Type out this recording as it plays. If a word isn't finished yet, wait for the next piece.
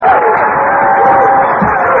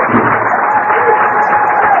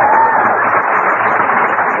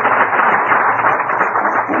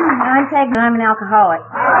Hagman. I'm an alcoholic.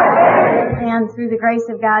 And through the grace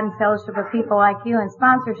of God and fellowship of people like you and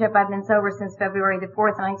sponsorship, I've been sober since February the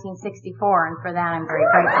 4th, 1964, and for that I'm very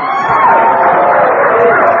grateful.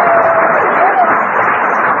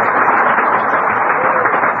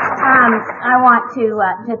 I want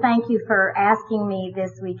to thank you for asking me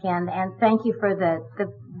this weekend, and thank you for the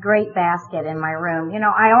great basket in my room. You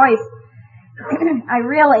know, I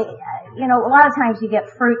really, a lot of times you get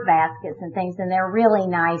fruit baskets and things, and they're really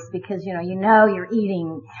nice because, you know you're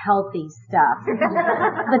eating healthy stuff.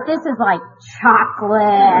 But this is like chocolate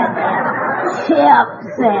and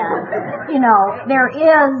chips and, there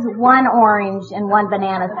is one orange and one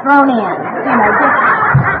banana thrown in, just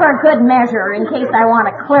for good measure in case I want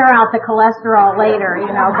to clear out the cholesterol later,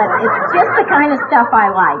 but it's just the kind of stuff I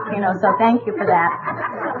like, so thank you for that.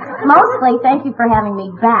 Mostly, thank you for having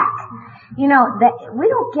me back. That we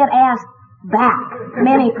don't get asked back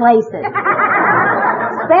many places,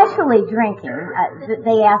 especially drinking.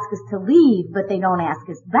 They ask us to leave, but they don't ask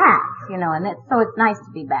us back, and so it's nice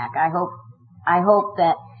to be back. I hope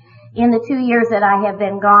that in the 2 years that I have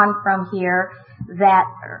been gone from here,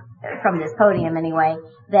 from this podium anyway,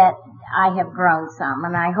 that I have grown some,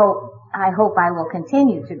 and I hope I will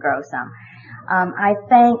continue to grow some. I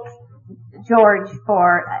thank George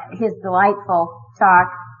for his delightful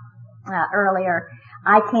talk earlier.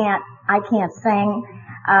 I can't sing.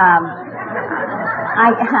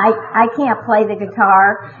 I can't play the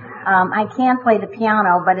guitar. I can play the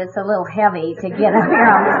piano, but it's a little heavy to get up here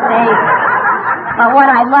on the stage. But what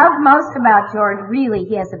I love most about George, really,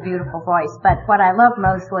 he has a beautiful voice, but what I loved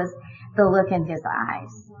most was the look in his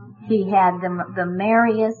eyes. He had the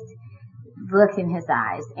merriest look in his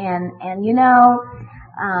eyes. And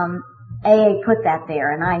AA put that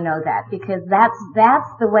there, and I know that, because that's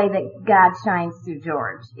the way that God shines through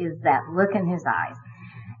George, is that look in his eyes.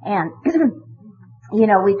 And,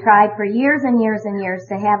 we tried for years and years and years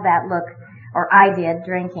to have that look, or I did,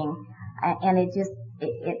 drinking, and you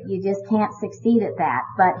just can't succeed at that.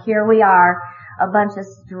 But here we are, a bunch of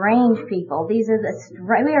strange people. We are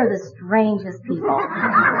the strangest people.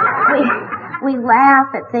 We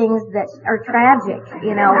laugh at things that are tragic,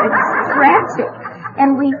 it's tragic.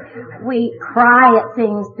 And we cry at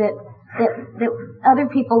things that other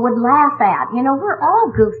people would laugh at. We're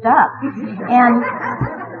all goofed up. And,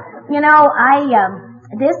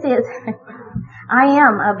 I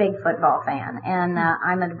am a big football fan, and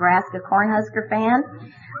I'm a Nebraska Cornhusker fan.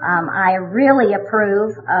 I really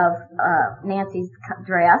approve of Nancy's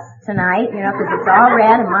dress tonight, because it's all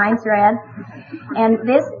red and mine's red. And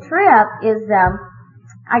this trip is,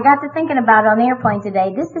 I got to thinking about it on the airplane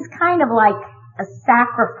today. This is kind of like a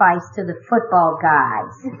sacrifice to the football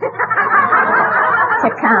gods to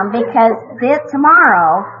come, because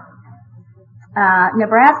tomorrow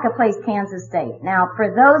Nebraska plays Kansas State. Now, for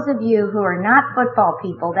those of you who are not football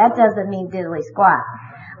people, that doesn't mean diddly squat.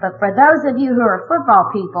 But for those of you who are football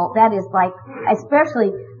people, that is like, especially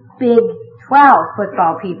Big 12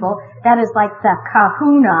 football people, that is like the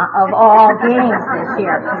kahuna of all games this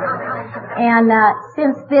year. And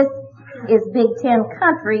since this is Big Ten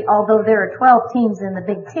country, although there are 12 teams in the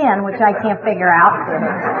Big Ten, which I can't figure out.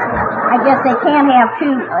 I guess they can't have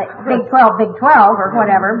two, Big 12, or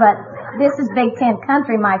whatever, but this is Big Ten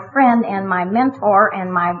country. My friend and my mentor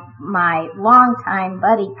and my longtime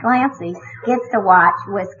buddy Clancy gets to watch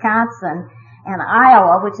Wisconsin and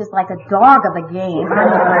Iowa, which is like a dog of a game.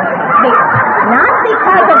 Not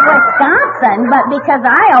because of Wisconsin, but because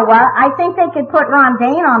Iowa, I think they could put Ron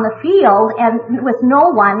Dane on the field and with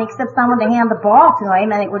no one except someone to hand the ball to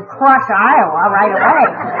him, and it would crush Iowa right away.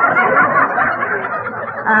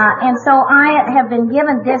 And so I have been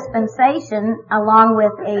given dispensation along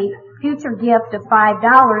with a future gift of $5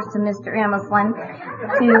 to Mr. Emerson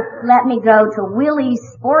to let me go to Willie's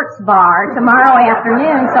Sports Bar tomorrow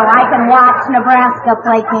afternoon so I can watch Nebraska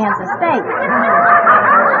play Kansas State.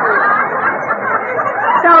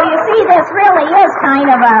 So you see, this really is kind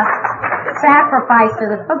of a sacrifice to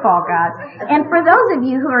the football gods. And for those of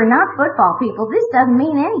you who are not football people, this doesn't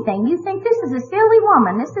mean anything. You think this is a silly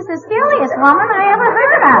woman. This is the silliest woman I ever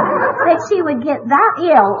heard of. That she would get that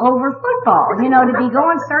ill over football, to be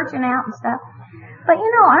going searching out and stuff. But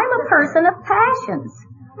I'm a person of passions.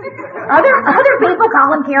 Other people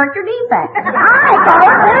call them character defects. I call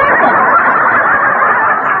them passions.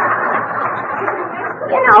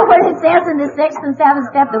 When it says in the 6th and 7th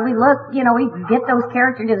step that we look, we get those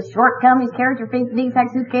the shortcomings, character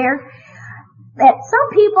defects, who cares? That some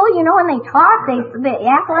people, when they talk, they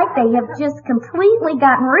act like they have just completely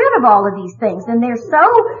gotten rid of all of these things, and they're so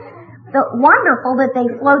wonderful that they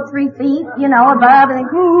float 3 feet, above and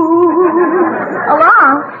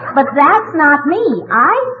along, but that's not me.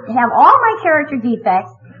 I have all my character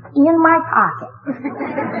defects in my pocket.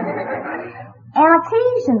 And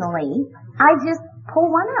occasionally, I just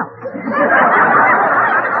pull one out.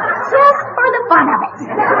 Just for the fun of it.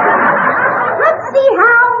 Let's see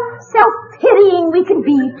how self-pitying we can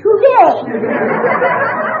be today.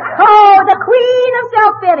 Oh, the queen of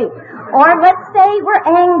self-pity. Or let's say we're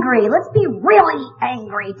angry. Let's be really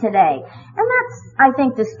angry today. And that's, I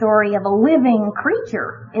think, the story of a living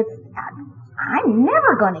creature. I'm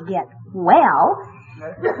never going to get well.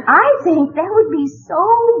 I think that would be so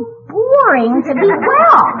boring to be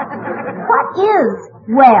well. What is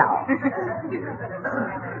well?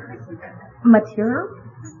 Mature?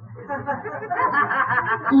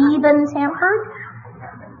 Even-tempered?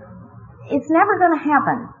 It's never going to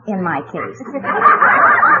happen in my case.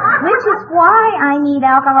 Which is why I need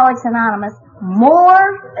Alcoholics Anonymous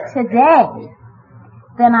more today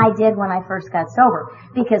than I did when I first got sober.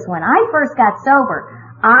 Because when I first got sober,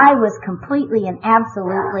 I was completely and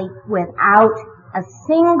absolutely without a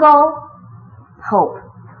single hope.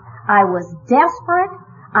 I was desperate.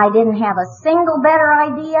 I didn't have a single better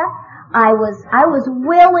idea. I was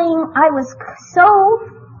so,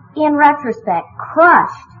 in retrospect,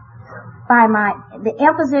 crushed by the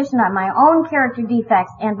imposition of my own character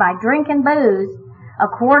defects and by drinking booze a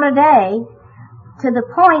quart a day, to the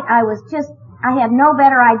point I had no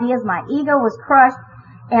better ideas. My ego was crushed,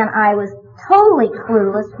 and I was totally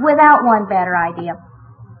clueless, without one better idea,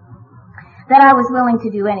 that I was willing to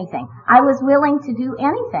do anything. I was willing to do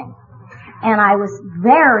anything. And I was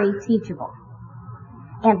very teachable.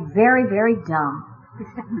 And very, very dumb.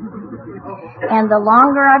 And the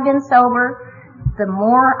longer I've been sober, the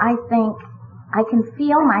more I think I can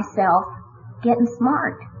feel myself getting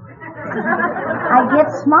smart. I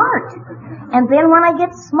get smart. And then when I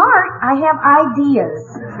get smart, I have ideas.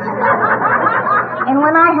 And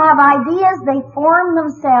when I have ideas, they form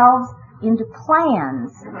themselves into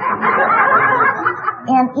plans.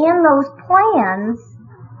 And in those plans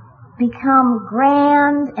become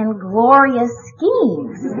grand and glorious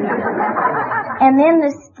schemes. And then the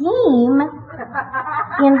scheme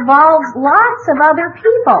involves lots of other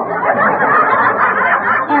people.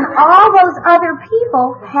 And all those other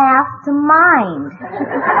people have to mind.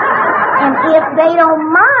 And if they don't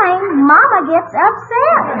mind, Mama gets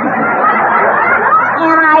upset.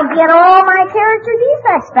 And I get all my character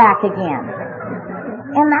defects back again.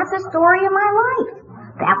 And that's the story of my life.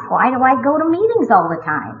 That's why do I go to meetings all the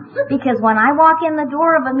time. Because when I walk in the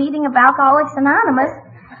door of a meeting of Alcoholics Anonymous,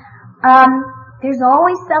 there's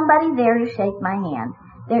always somebody there to shake my hand.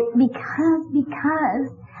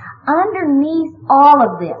 Because underneath all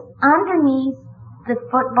of this, underneath the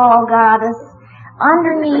football goddess,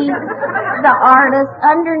 underneath the artist,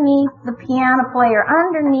 underneath the piano player,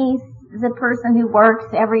 underneath the person who works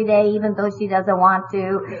every day even though she doesn't want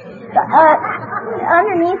to,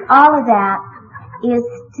 underneath all of that is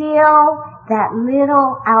still that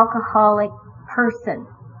little alcoholic person.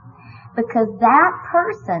 Because that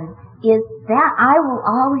person is that, I will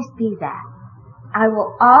always be that. I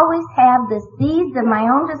will always have the seeds of my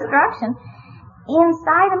own destruction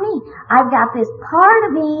inside of me. I've got this part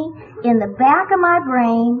of me in the back of my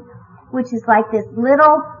brain, which is like this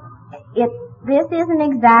little, this isn't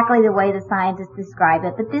exactly the way the scientists describe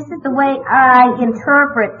it, but this is the way I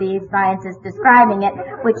interpret these scientists describing it,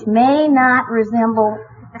 which may not resemble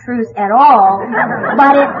truth at all,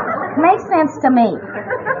 but it makes sense to me,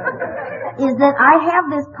 is that I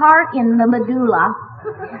have this part in the medulla,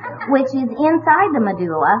 which is inside the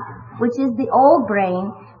medulla, which is the old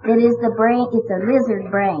brain, that is the brain, it's a lizard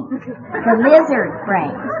brain. The lizard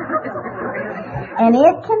brain. And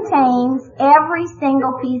it contains every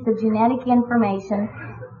single piece of genetic information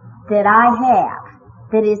that I have,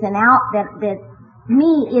 that is that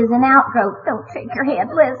me is an outgrowth. Don't shake your head,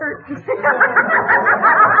 lizard. It's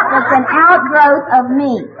an outgrowth of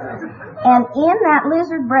me. And in that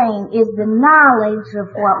lizard brain is the knowledge of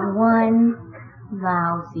what one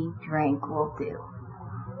lousy drink will do.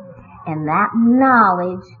 And that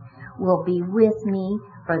knowledge will be with me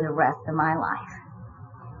for the rest of my life.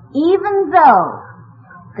 Even though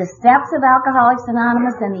the steps of Alcoholics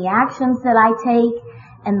Anonymous and the actions that I take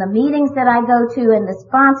and the meetings that I go to and the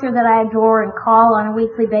sponsor that I adore and call on a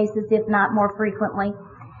weekly basis, if not more frequently,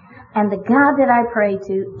 and the God that I pray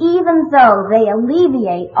to, even though they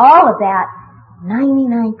alleviate all of that,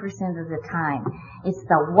 99% of the time, it's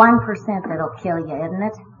the 1% that'll kill you, isn't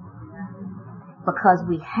it? Because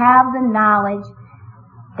we have the knowledge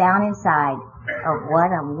down inside of what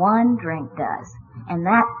a one drink does. And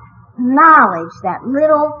that knowledge, that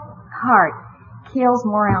little heart kills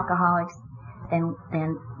more alcoholics than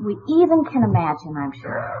we even can imagine, I'm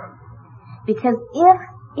sure. Because if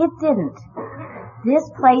it didn't, this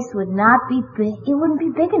place would not be big. It wouldn't be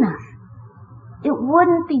big enough. It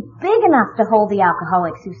wouldn't be big enough to hold the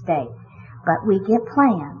alcoholics who stay. But we get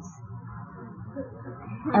plans.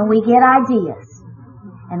 And we get ideas.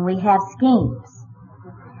 And we have schemes.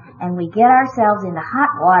 And we get ourselves into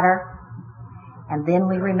hot water. And then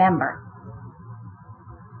we remember.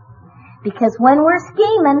 Because when we're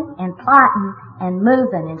scheming and plotting and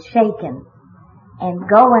moving and shaking and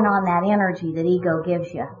going on that energy that ego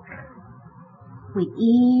gives you, we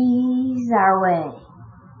ease our way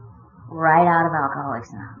right out of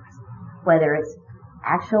Alcoholics Anonymous. Whether it's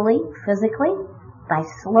actually, physically, by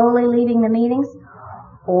slowly leaving the meetings,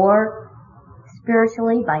 or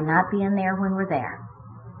spiritually by not being there when we're there.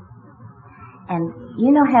 And,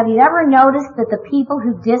 have you ever noticed that the people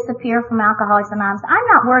who disappear from Alcoholics Anonymous, I'm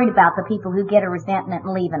not worried about the people who get a resentment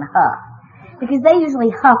and leave in a huff. Because they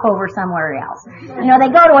usually huff over somewhere else. They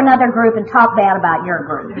go to another group and talk bad about your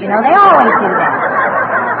group. They always do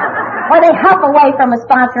that. Or they huff away from a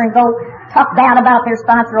sponsor and go talk bad about their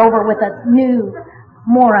sponsor over with a new,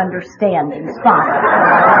 more understanding sponsor.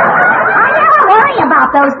 I don't worry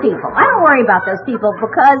about those people. I don't worry about those people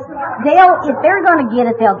because if they're going to get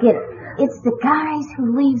it, they'll get it. It's the guys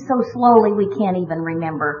who leave so slowly we can't even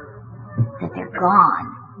remember that they're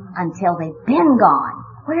gone until they've been gone.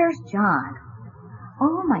 Where's John?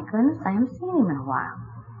 Oh my goodness, I haven't seen him in a while.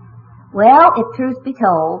 Well, if truth be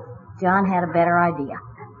told, John had a better idea.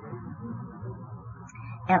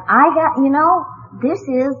 And this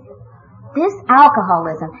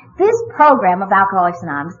alcoholism, this program of Alcoholics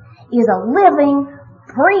Anonymous is a living,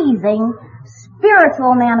 breathing,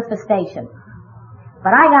 spiritual manifestation.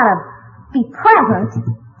 But I gotta be present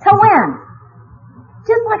to win.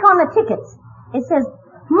 Just like on the tickets. It says,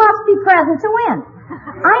 must be present to win.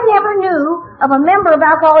 I never knew of a member of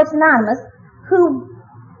Alcoholics Anonymous who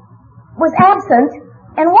was absent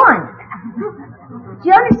and won. Do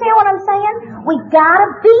you understand what I'm saying? We gotta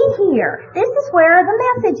be here. This is where the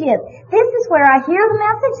message is. This is where I hear the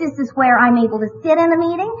message. This is where I'm able to sit in a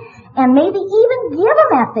meeting and maybe even give a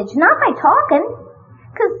message, not by talking,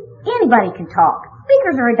 because anybody can talk.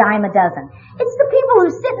 Speakers are a dime a dozen. It's the people who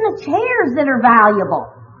sit in the chairs that are valuable.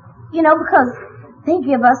 Because they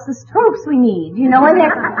give us the strokes we need, and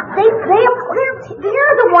they're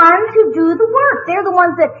the ones who do the work. They're the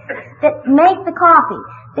ones that make the coffee.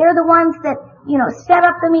 They're the ones that, set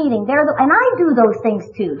up the meeting. And I do those things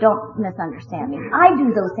too. Don't misunderstand me. I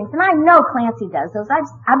do those things. And I know Clancy does those.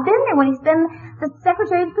 I've been there when he's been the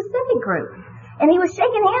secretary of the Pacific Group. And he was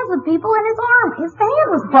shaking hands with people and his hand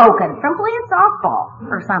was broken from playing softball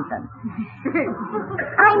or something.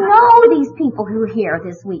 I know these people who are here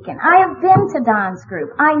this weekend. I have been to Don's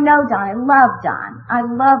group. I know Don. I love Don. I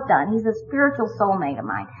love Don. He's a spiritual soulmate of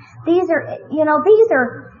mine. These are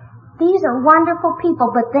wonderful people,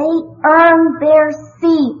 but they earn their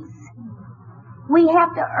seats. We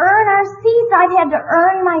have to earn our seats. I've had to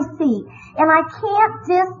earn my seat. And I can't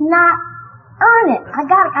just not earn it.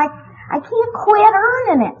 I can't quit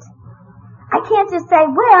earning it. I can't just say,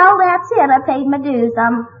 well, that's it. I paid my dues.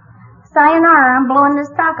 Sayonara. I'm blowing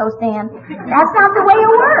this taco stand. That's not the way it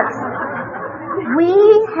works. We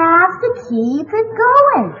have to keep it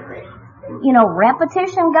going.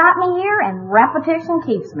 Repetition got me here and repetition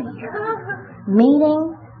keeps me here.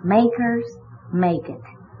 Meeting makers make it.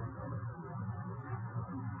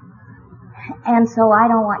 And so I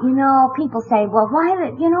don't want, people say, well, why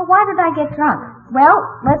did I get drunk?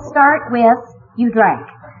 Well, let's start with, you drank.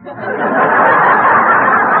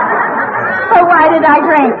 So why did I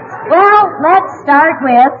drink? Well, let's start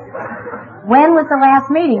with, when was the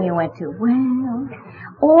last meeting you went to?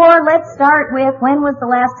 Or let's start with, when was the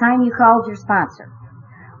last time you called your sponsor?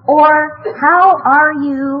 Or, how are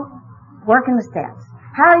you working the steps?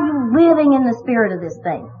 How are you living in the spirit of this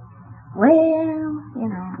thing? Well,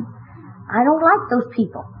 I don't like those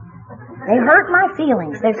people. They hurt my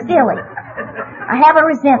feelings. They're silly. I have a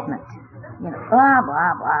resentment. Blah,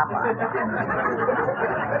 blah, blah, blah.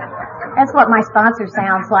 That's what my sponsor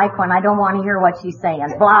sounds like when I don't want to hear what she's saying.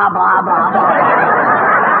 Blah, blah, blah, blah.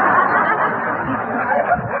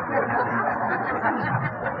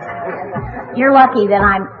 You're lucky that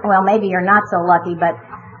maybe you're not so lucky, but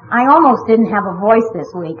I almost didn't have a voice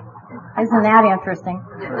this week. Isn't that interesting?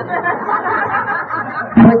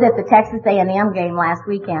 I was at the Texas A&M game last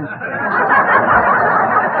weekend.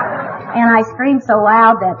 And I screamed so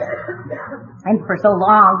loud and for so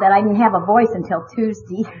long that I didn't have a voice until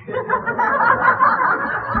Tuesday.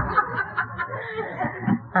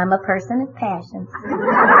 I'm a person of passions.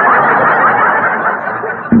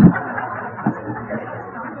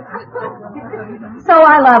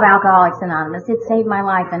 love Alcoholics Anonymous. It saved my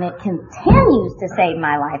life, and it continues to save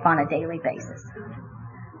my life on a daily basis.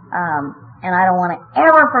 And I don't want to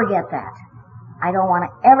ever forget that. I don't want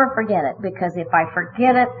to ever forget it, because if I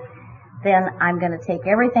forget it, then I'm going to take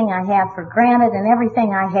everything I have for granted, and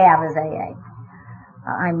everything I have is AA.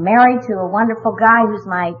 I'm married to a wonderful guy who's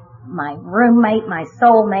my roommate, my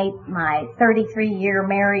soulmate, my 33-year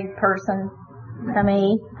married person to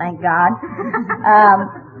me, thank God.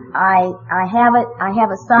 I have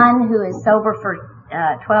a son who is sober for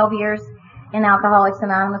 12 years in Alcoholics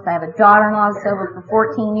Anonymous. I have a daughter-in-law who's sober for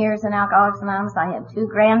 14 years in Alcoholics Anonymous. I have 2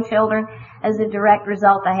 grandchildren as a direct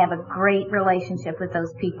result. I have a great relationship with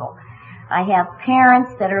those people. I have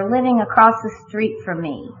parents that are living across the street from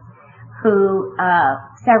me who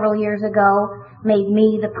several years ago made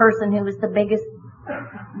me the person who was the biggest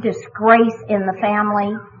disgrace in the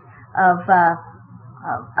family of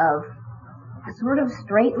sort of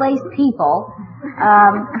straight-laced people.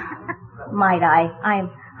 Might I?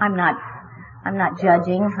 I'm not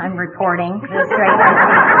judging. I'm reporting the straight-laced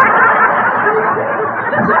people.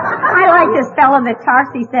 I like this fellow that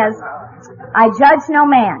talks. He says, "I judge no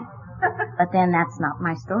man." But then that's not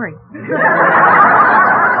my story.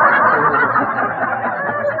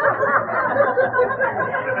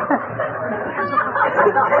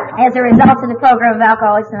 As a result of the program of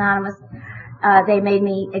Alcoholics Anonymous, they made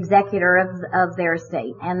me executor of their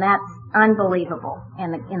estate, and that's unbelievable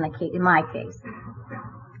in my case.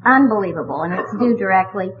 Unbelievable, and it's due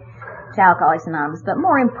directly to Alcoholics Anonymous. But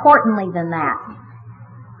more importantly than that,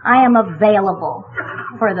 I am available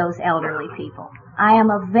for those elderly people. I am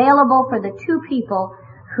available for the 2 people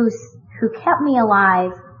who kept me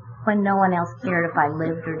alive when no one else cared if I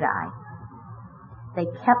lived or died. They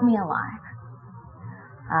kept me alive.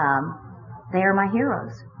 They are my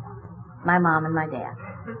heroes, my mom and my dad.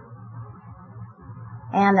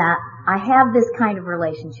 And I have this kind of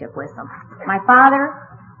relationship with them. My father,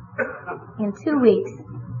 in 2 weeks,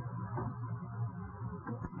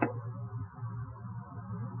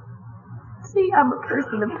 see, I'm a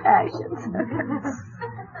person of passions,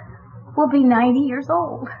 will be 90 years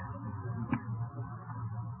old.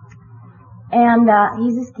 And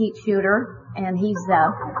he's a skeet shooter, and he's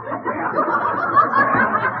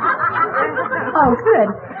oh, good.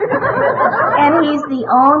 And he's the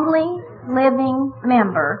only living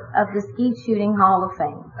member of the Skeet Shooting Hall of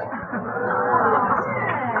Fame.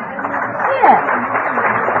 Yeah.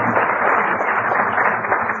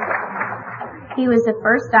 He was the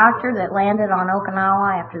first doctor that landed on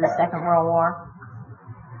Okinawa after the Second World War.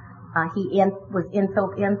 He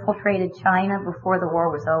infiltrated China before the war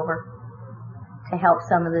was over to help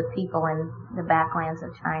some of the people in the backlands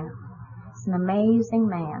of China. He's an amazing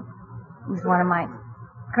man. He was one of my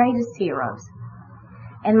greatest heroes.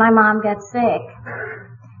 And my mom got sick.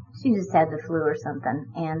 She just had the flu or something,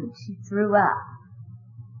 and she threw up.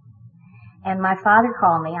 And my father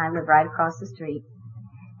called me. I live right across the street.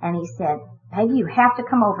 And he said, "Peggy, you have to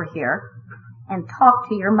come over here and talk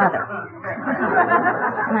to your mother."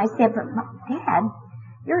 And I said, "But Dad,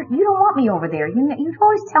 you don't want me over there. You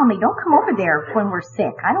always tell me, don't come over there when we're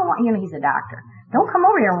sick. I don't want," he's a doctor. "Don't come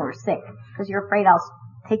over here when we're sick, because you're afraid I'll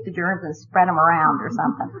take the germs and spread them around or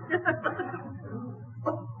something."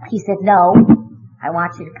 He said, "No, I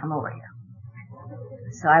want you to come over here."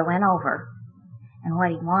 So I went over, and what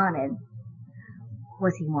he wanted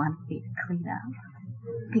me to clean up,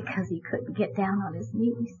 because he couldn't get down on his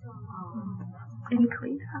knees and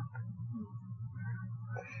clean up.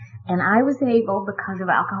 And I was able, because of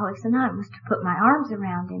Alcoholics Anonymous, to put my arms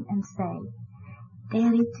around him and say,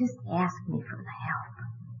 "Daddy, just ask me for the help.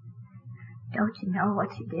 Don't you know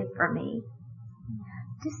what you did for me?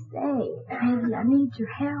 Just say, Peggy, I need your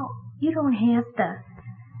help. You don't have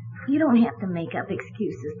to make up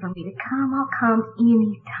excuses for me to come. I'll come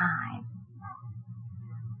any time.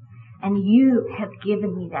 And you have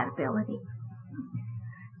given me that ability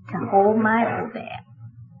to hold my old dad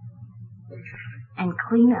and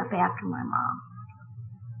clean up after my mom."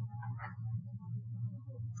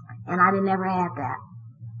 And I'd have never had that.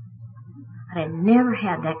 I'd have never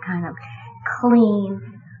had that kind of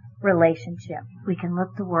clean relationship. We can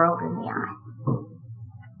look the world in the eye.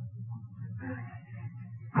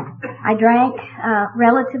 I drank a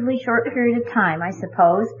relatively short period of time, I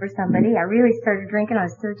suppose, for somebody. I really started drinking. I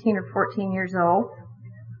was 13 or 14 years old.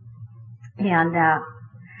 And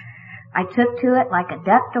I took to it like a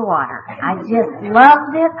duck to water. I just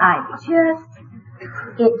loved it.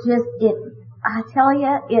 I tell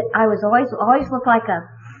you, I was always looked like a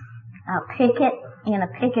picket in a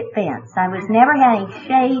picket fence. I was never had any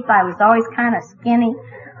shape. I was always kind of skinny.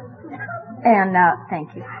 And,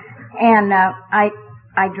 thank you. And,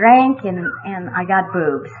 I drank and I got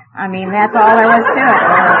boobs. I mean, that's all there was to it.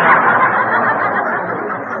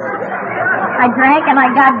 I drank and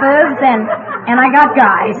I got boobs and I got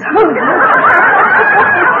guys.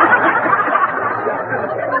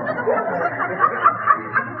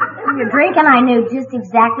 You drink and I knew just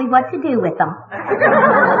exactly what to do with them.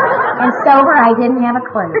 And sober, I didn't have a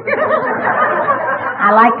clue.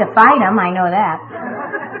 I like to fight them, I know that.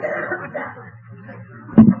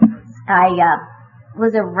 I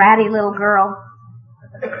was a ratty little girl,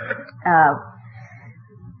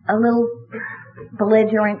 a little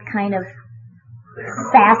belligerent kind of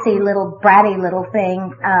sassy little bratty little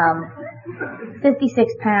thing,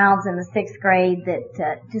 56 pounds in the 6th grade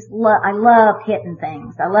that I loved hitting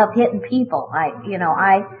things. I loved hitting people. I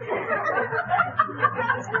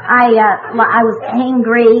was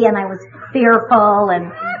angry and I was fearful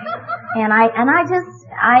and I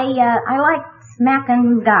liked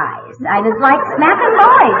smacking guys. I just liked smacking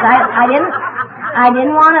boys. I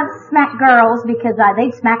didn't want to smack girls because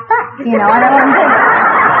they'd smack back, I don't want to do it.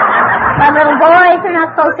 But little boys are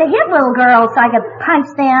not supposed to hit little girls, so I could punch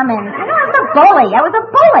them and I was a bully. I was a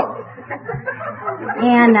bully.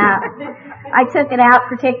 And I took it out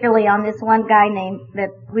particularly on this one guy he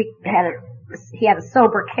had a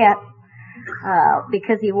sobriquet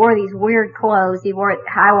because he wore these weird clothes. He wore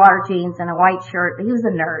high water jeans and a white shirt. He was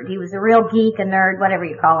a nerd. He was a real geek, a nerd, whatever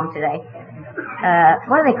you call him today.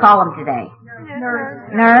 What do they call them today?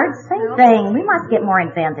 Nerds? Same thing. We must get more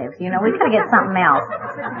inventive. We gotta get something else.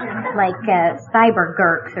 Like, cyber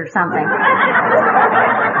gurks or something.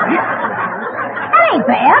 That ain't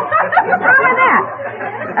bad. What's wrong with that?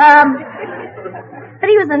 But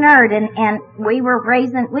he was a nerd and we were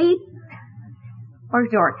raising, where's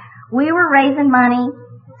George? We were raising money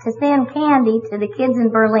to send candy to the kids in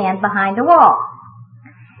Berlin behind a wall.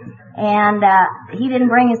 And he didn't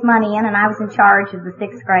bring his money in, and I was in charge of the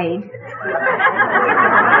 6th grade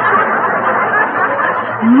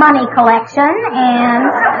money collection, and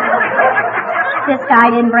this guy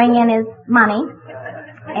didn't bring in his money.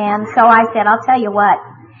 And so I said, I'll tell you what.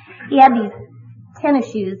 He had these tennis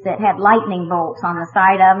shoes that had lightning bolts on the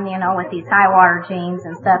side of them, with these high water jeans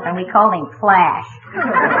and stuff, and we called him Flash.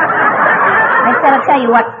 I said, I'll tell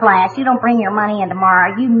you what, Flash, you don't bring your money in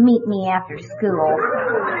tomorrow. You meet me after school.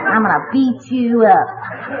 I'm gonna beat you up.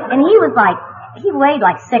 And he weighed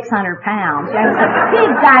like 600 pounds. He was a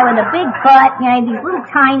big guy with a big butt, these little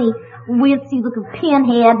tiny, witsy looking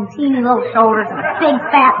pinhead and teeny little shoulders and a big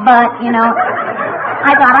fat butt,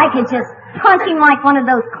 I thought I could just punch him like one of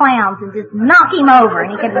those clowns and just knock him over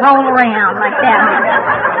and he could roll around like that.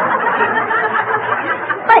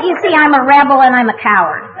 But you see, I'm a rebel and I'm a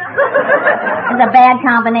coward. It's a bad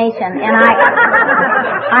combination, and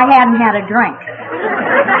I hadn't had a drink.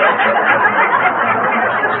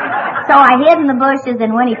 So I hid in the bushes,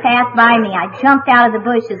 and when he passed by me, I jumped out of the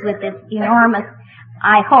bushes with this enormous,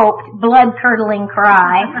 I hoped, blood-curdling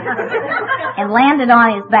cry, and landed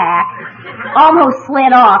on his back, almost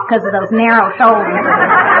slid off because of those narrow shoulders,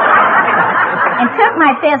 and took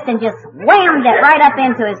my fist and just whammed it right up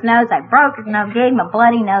into his nose. I broke his nose, gave him a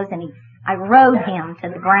bloody nose, and I rode him to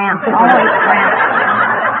the ground, all the way to the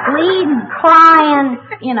ground, bleeding, crying,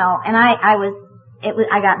 and I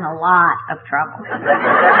got in a lot of trouble.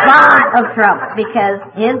 Because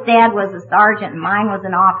his dad was a sergeant and mine was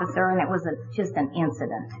an officer, and it was just an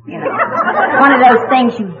incident, One of those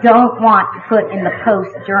things you don't want to put in the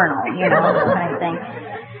Post-Journal, kind of thing.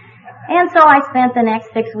 And so I spent the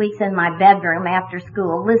next 6 weeks in my bedroom after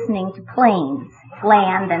school listening to planes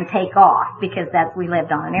land and take off, because we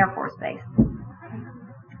lived on an Air Force base.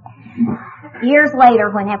 Years later,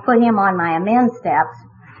 when I put him on my amends steps,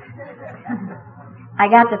 I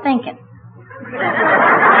got to thinking.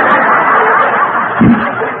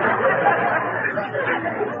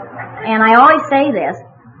 And I always say this,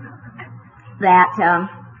 that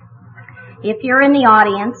if you're in the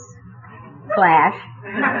audience, Flash,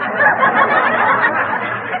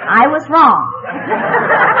 I was wrong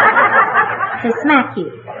to smack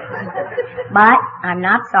you. But I'm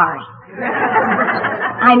not sorry.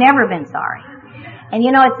 I've never been sorry. And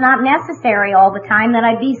it's not necessary all the time that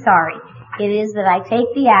I be sorry. It is that I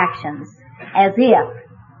take the actions as if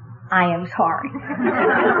I am sorry.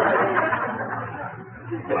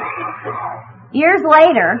 Years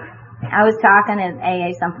later, I was talking at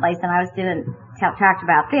AA someplace and I was talked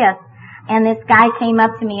about this, and this guy came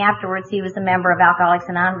up to me afterwards. He was a member of Alcoholics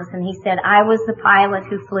Anonymous, and he said, I was the pilot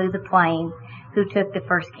who flew the plane who took the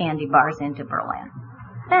first candy bars into Berlin.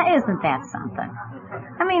 Now, isn't that something?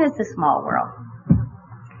 I mean, it's a small world.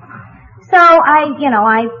 So I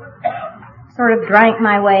sort of drank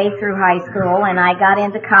my way through high school, and I got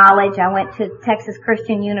into college. I went to Texas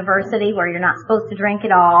Christian University, where you're not supposed to drink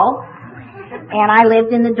at all. And I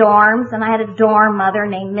lived in the dorms, and I had a dorm mother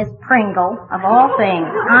named Miss Pringle, of all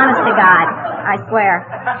things. Honest to God, I swear.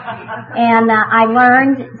 And I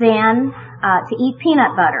learned then to eat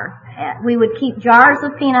peanut butter. We would keep jars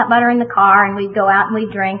of peanut butter in the car, and we'd go out and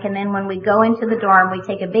we'd drink, and then when we'd go into the dorm, we'd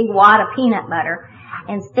take a big wad of peanut butter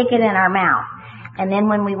and stick it in our mouth. And then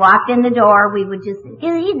when we walked in the door, we would just, eat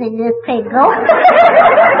this Pringle. It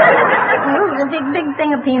was a big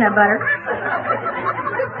thing of peanut butter.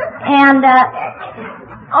 And,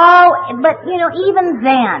 but even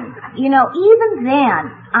then,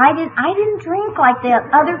 I didn't drink like the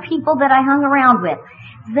other people that I hung around with.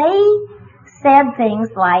 They said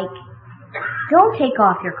things like, don't take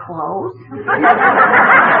off your clothes.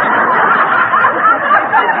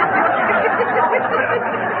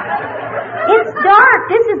 It's dark.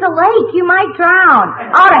 This is a lake. You might drown.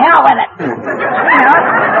 Oh, to hell with it.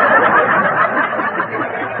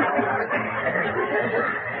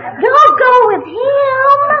 Don't go with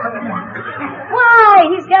him. Why?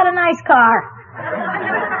 He's got a nice car.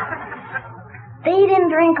 They didn't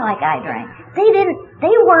drink like I drank.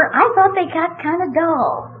 I thought they got kind of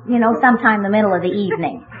dull, sometime in the middle of the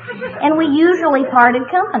evening. And we usually parted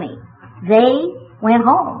company. They went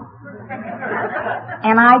home.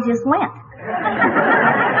 And I just went.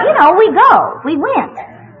 We went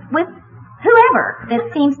with whoever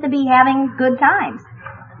that seems to be having good times.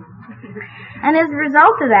 And as a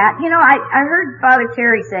result of that, I heard Father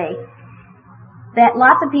Terry say that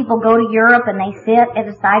lots of people go to Europe and they sit at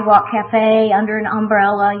a sidewalk cafe under an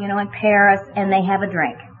umbrella, in Paris, and they have a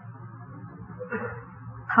drink.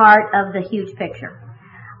 Part of the huge picture.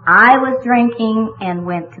 I was drinking and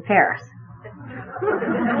went to Paris.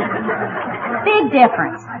 Big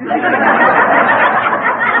difference.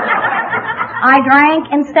 I drank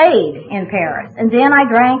and stayed in Paris, and then I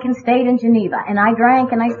drank and stayed in Geneva, and I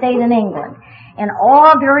drank and I stayed in England. And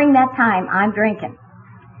all during that time, I'm drinking.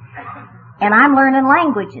 And I'm learning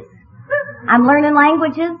languages.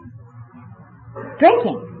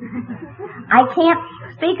 Drinking. I can't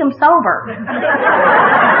speak them sober. Because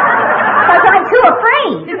I'm too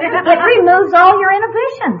afraid. It removes all your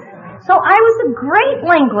inhibitions. So I was a great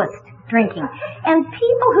linguist drinking. And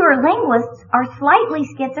people who are linguists are slightly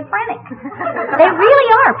schizophrenic. They really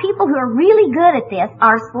are. People who are really good at this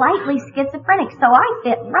are slightly schizophrenic. So I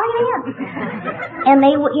fit right in. And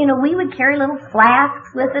we would carry little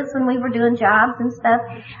flasks with us when we were doing jobs and stuff,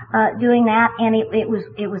 doing that. And it was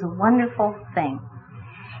a wonderful thing.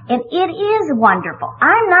 And it is wonderful.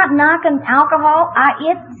 I'm not knocking alcohol.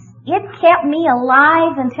 It kept me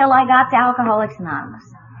alive until I got to Alcoholics Anonymous.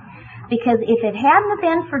 Because if it hadn't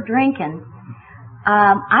been for drinking,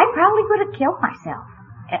 I probably would have killed myself.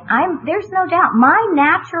 There's no doubt. My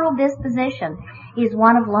natural disposition is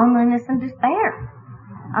one of loneliness and despair.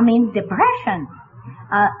 Depression,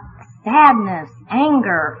 sadness,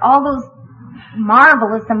 anger, all those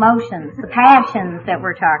marvelous emotions, the passions that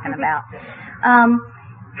we're talking about.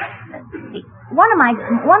 One of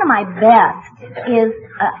my best is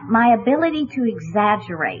my ability to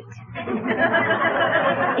exaggerate.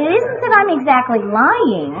 It isn't that I'm exactly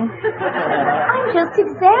lying. I'm just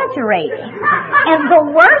exaggerating. And the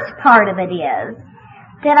worst part of it is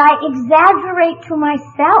that I exaggerate to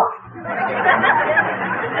myself.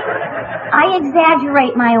 I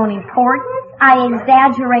exaggerate my own importance. I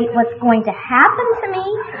exaggerate what's going to happen to me.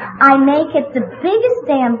 I make it the biggest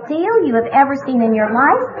damn deal you have ever seen in your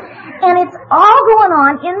life. And it's all going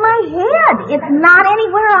on in my head. It's not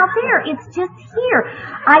anywhere out there. It's just here.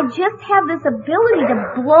 I just have this ability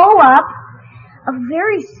to blow up a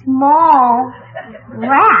very small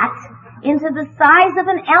rat into the size of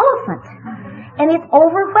an elephant. And it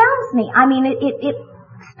overwhelms me. It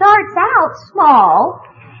starts out small,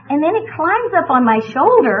 and then it climbs up on my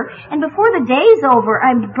shoulder, and before the day's over,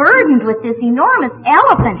 I'm burdened with this enormous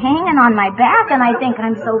elephant hanging on my back, and I think,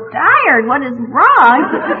 I'm so tired, what is wrong?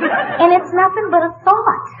 And it's nothing but a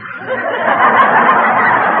thought.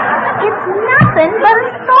 It's nothing but a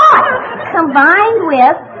thought, combined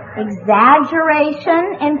with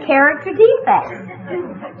exaggeration and character defects.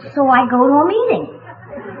 So I go to a meeting,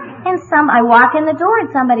 and I walk in the door,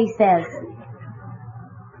 and somebody says,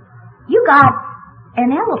 "You got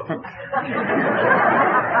an elephant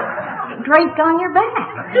draped on your back."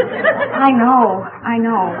 I know.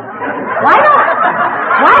 Why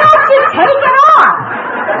don't you take it off?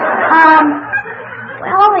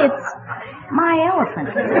 Well, it's my elephant.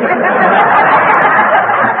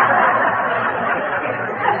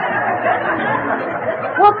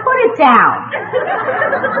 Well, put it down.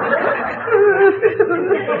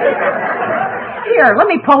 Here, let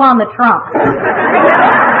me pull on the trunk.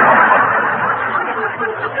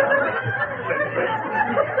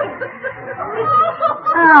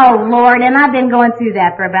 Oh, Lord, and I've been going through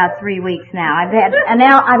that for about 3 weeks now. I've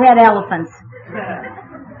had elephants.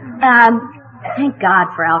 Thank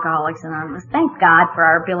God for Alcoholics Anonymous. Thank God for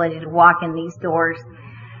our ability to walk in these doors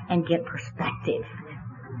and get perspective,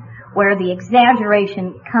 where the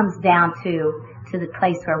exaggeration comes down to the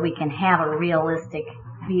place where we can have a realistic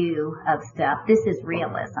view of stuff. This is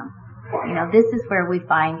realism. You know, this is where we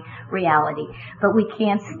find reality. But we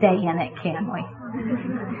can't stay in it, can we?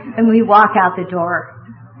 And we walk out the door,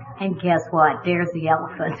 and guess what? There's the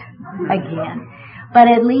elephant again. But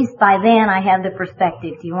at least by then I have the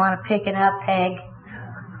perspective. Do you want to pick it up, Peg?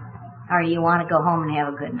 Or do you want to go home and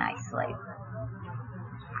have a good night's sleep?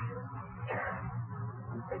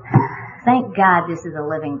 Thank God this is a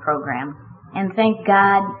living program. And thank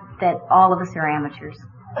God that all of us are amateurs.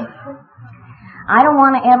 I don't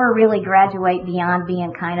want to ever really graduate beyond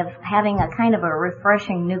being having a kind of a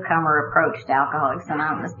refreshing newcomer approach to Alcoholics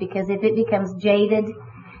Anonymous, because if it becomes jaded,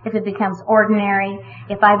 if it becomes ordinary,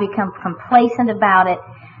 if I become complacent about it,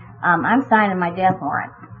 I'm signing my death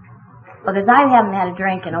warrant. Because I haven't had a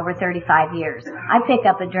drink in over 35 years. I pick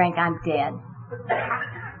up a drink, I'm dead.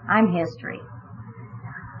 I'm history.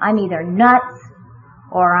 I'm either nuts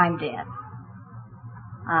or I'm dead.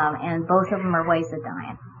 And both of them are ways of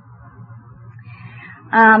dying.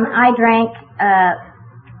 I drank,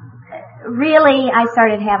 really, I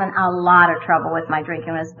started having a lot of trouble with my drinking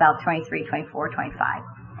when I was about 23, 24, 25.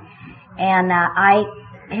 And I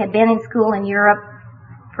had been in school in Europe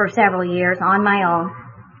for several years on my own.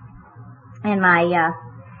 And my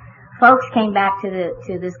folks came back to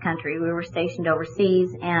this country. We were stationed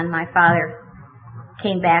overseas, and my father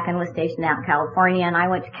came back and was stationed out in California. And I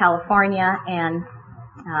went to California and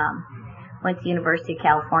went to University of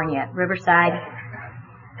California at Riverside.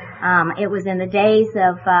 It was in the days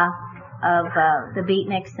of the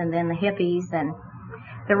beatniks and then the hippies and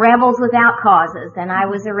the rebels without causes, and I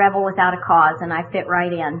was a rebel without a cause, and I fit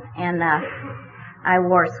right in. And I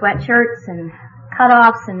wore sweatshirts and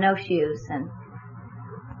cutoffs and no shoes, and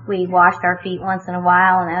we washed our feet once in a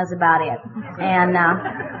while, and that was about it. And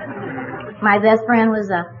my best friend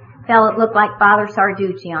was a fellow that looked like Father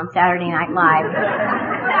Sarducci on Saturday Night Live,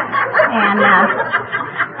 and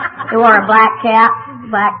he wore a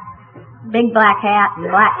big black hat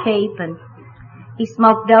and black cape, and he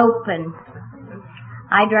smoked dope, and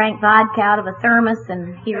I drank vodka out of a thermos,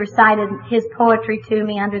 and he recited his poetry to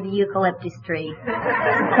me under the eucalyptus tree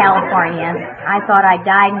in California. I thought I'd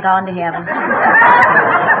died and gone to heaven.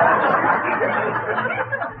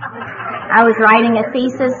 I was writing a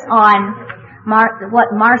thesis on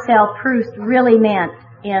what Marcel Proust really meant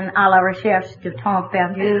in À la recherche du temps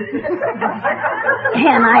perdu.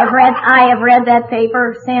 And I have read that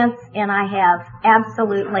paper since, and I have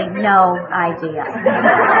absolutely no idea.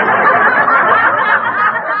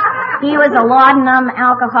 He was a laudanum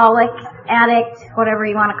alcoholic, addict, whatever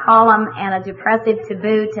you want to call him, and a depressive to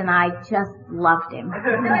boot, and I just loved him.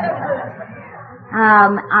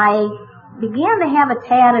 I began to have a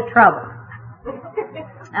tad of trouble.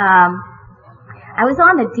 I was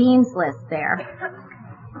on the dean's list there,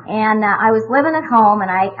 and I was living at home, and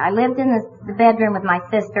I lived in the bedroom with my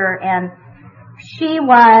sister, and she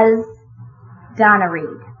was Donna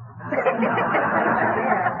Reed.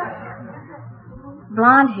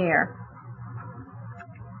 Blonde hair.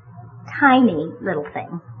 Tiny little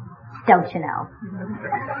thing. Don't you know?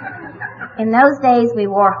 In those days, we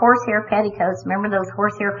wore horsehair petticoats. Remember those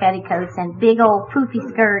horsehair petticoats and big old poofy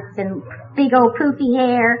skirts and big old poofy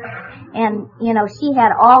hair? And, you know, she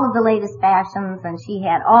had all of the latest fashions, and she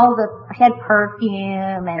had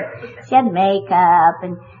perfume, and she had makeup,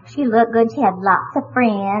 and she looked good. She had lots of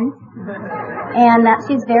friends. And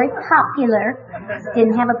she was very popular. She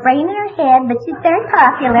didn't have a brain in her head, but she's very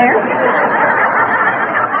popular.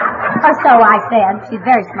 Or so I said. She's a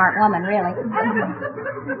very smart woman, really.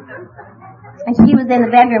 And she was in the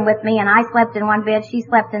bedroom with me, and I slept in one bed. She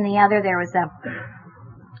slept in the other. There was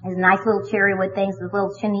nice little cherry wood things with little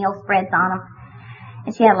chenille spreads on them.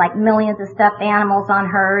 And she had like millions of stuffed animals on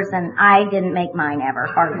hers, and I didn't make mine ever,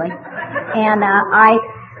 hardly. And I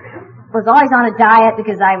was always on a diet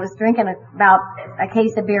because I was drinking about a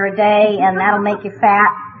case of beer a day, and that'll make you fat.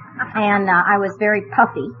 And I was very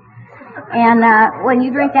puffy. And when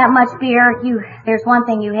you drink that much beer, there's one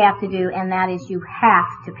thing you have to do, and that is you have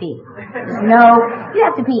to pee. You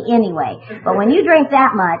have to pee anyway. But when you drink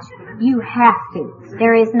that much, you have to.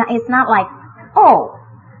 It's not like, oh,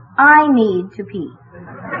 I need to pee.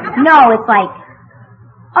 No, it's like,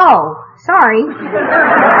 oh, sorry.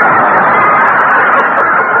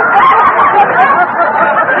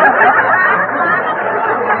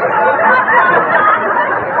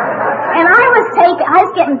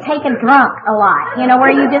 almost getting taken drunk a lot,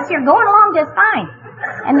 where you're going along just fine.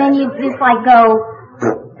 And then you just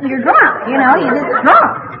you're drunk, you're just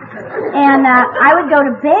drunk. And, I would go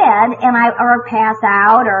to bed or pass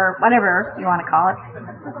out or whatever you want to call it.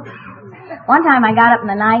 One time I got up in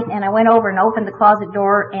the night and I went over and opened the closet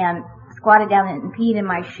door and squatted down and peed in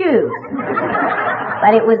my shoes.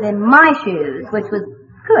 But it was in my shoes, which was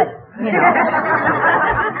good,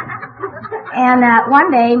 And,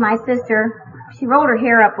 one day my sister, she rolled her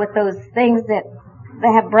hair up with those things that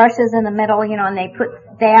they have brushes in the middle, and they put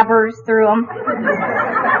dabbers through them.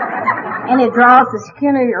 And it draws the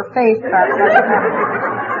skin of your face up.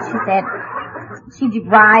 She said, she'd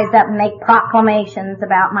rise up and make proclamations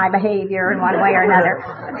about my behavior in one way or another.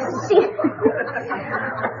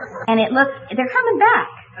 And they're coming back.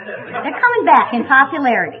 They're coming back in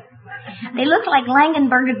popularity. They look like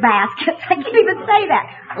Langenberger baskets. I can't even say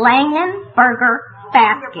that. Langenberger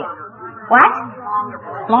basket. What?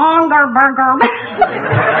 Longer burger.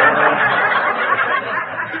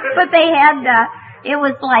 But they had, it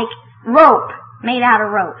was like rope, made out of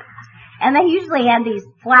rope. And they usually had these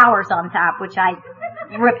flowers on top, which I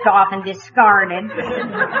ripped off and discarded.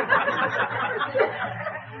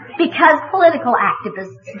 Because political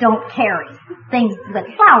activists don't carry things with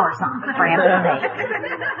flowers on, for heaven's sake.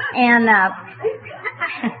 And,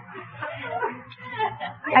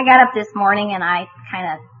 I got up this morning and I kind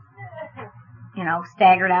of,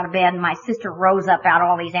 staggered out of bed, and my sister rose up out of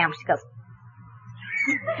all these amps. She goes,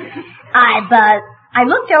 I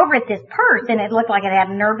looked over at this purse and it looked like it had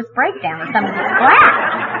a nervous breakdown or something.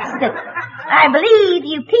 She said, I believe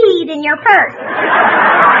you peed in your purse.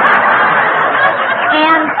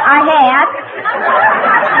 And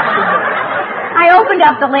I opened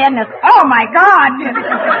up the lid and it's, oh my God.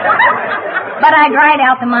 But I dried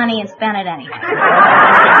out the money and spent it anyway.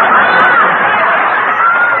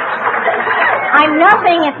 I'm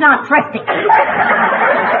nothing if not thrifty.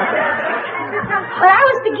 But I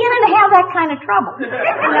was beginning to have that kind of trouble.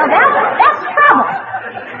 That's trouble.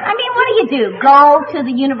 I mean, what do? Go to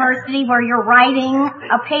the university where you're writing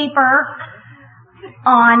a paper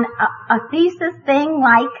on a thesis thing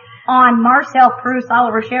like on Marcel Proust's À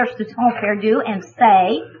la recherche du temps perdu and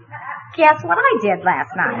say, guess what I did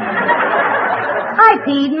last night? I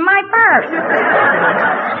peed in my purse.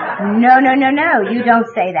 No, you don't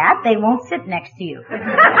say that. They won't sit next to you.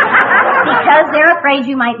 Because they're afraid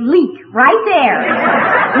you might leak right there,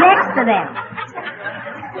 next to them.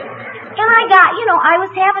 And I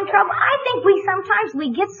was having trouble. I think sometimes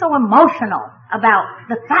we get so emotional about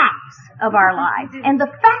the facts of our lives. And the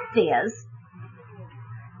fact is,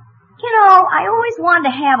 I always wanted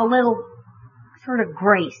to have a little sort of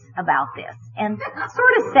grace about this and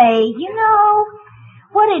sort of say,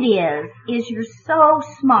 what it is you're so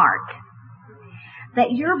smart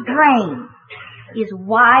that your brain is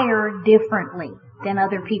wired differently than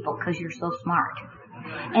other people because you're so smart.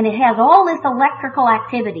 And it has all this electrical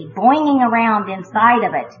activity boinging around inside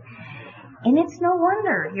of it. And it's no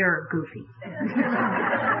wonder you're goofy.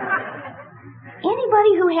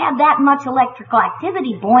 Anybody who had that much electrical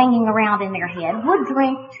activity boinging around in their head would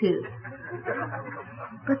drink too.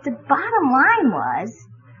 But the bottom line was,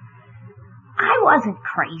 I wasn't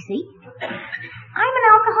crazy. I'm an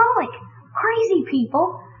alcoholic. Crazy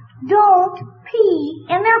people don't pee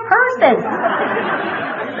in their purses.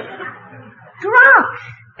 Drunks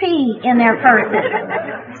pee in their purses.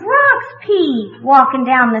 Drunks pee walking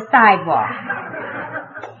down the sidewalk.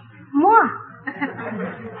 Moi.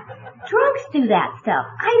 Drunks do that stuff.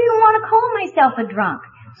 I didn't want to call myself a drunk.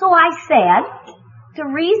 So I said, the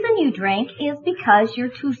reason you drink is because you're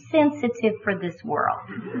too sensitive for this world.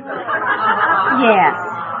 Yes.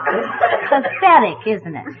 Pathetic,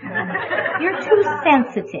 isn't it? You're too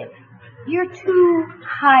sensitive. You're too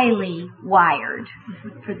highly wired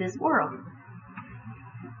for this world.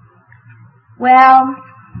 Well,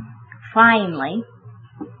 finally,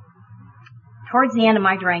 towards the end of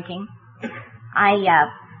my drinking,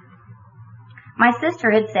 my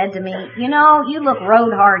sister had said to me, you look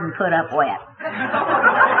road hard and put up wet.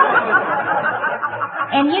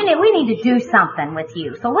 And we need to do something with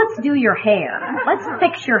you. So let's do your hair. Let's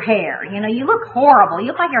fix your hair. You look horrible. You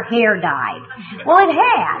look like your hair died. Well, it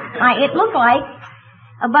had. It looked like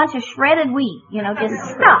a bunch of shredded wheat, just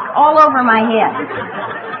stuck all over my head.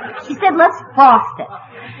 She said, let's frost it.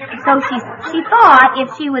 So she thought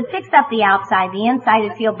if she would fix up the outside, the inside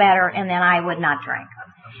would feel better and then I would not drink.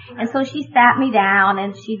 And so she sat me down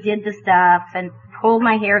and she did the stuff and pulled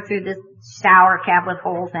my hair through this shower cap with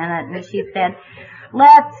holes in it, and she said,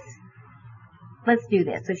 let's do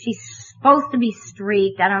this. So she supposed to be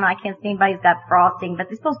streaked. I don't know, I can't see anybody who's got frosting, but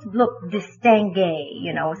they're supposed to look distingué,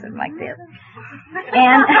 you know, something like this.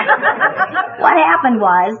 And what happened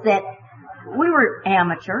was that we were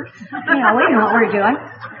amateurs. You know, we knew what we were doing.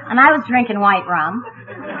 And I was drinking white rum.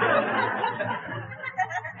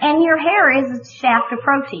 And your hair is a shaft of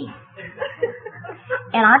protein.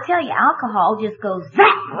 And I tell you, alcohol just goes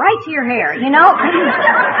zap right to your hair, you know?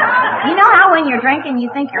 You know how when you're drinking you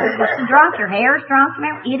think you're drunk, your hair is drunk?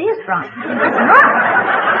 It is drunk. It's drunk.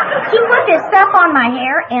 She put this stuff on my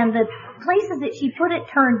hair, and the places that she put it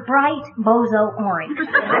turned bright bozo orange.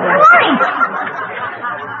 Orange!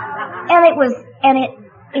 And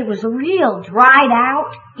it was real dried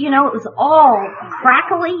out, you know, it was all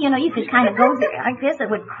crackly, you know, you could kind of go like this, it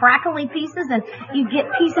would crackly pieces, and you'd get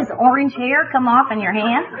pieces of orange hair come off in your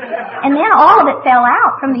hand, and then all of it fell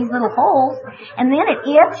out from these little holes, and then it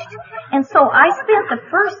itched, and so I spent the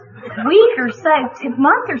first week or so,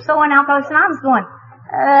 month or so in Alcoholics Anonymous going,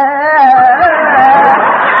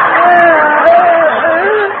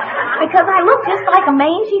 because I looked just like a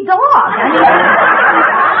mangy dog.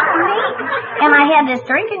 I mean, and I had this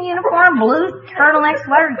drinking uniform, blue turtleneck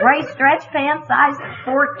sweater, gray stretch pants, size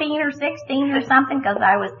 14 or 16 or something, because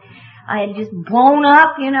I had just blown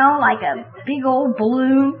up, you know, like a big old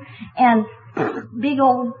balloon, and big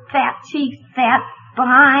old fat cheeks, fat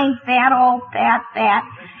behind, fat,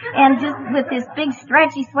 and just with this big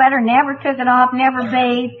stretchy sweater, never took it off, never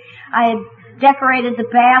bathed. I had decorated the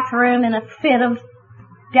bathroom in a fit of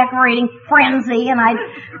decorating frenzy, and I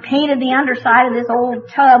painted the underside of this old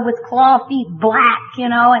tub with claw feet black, you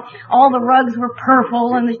know, and all the rugs were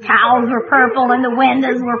purple, and the towels were purple, and the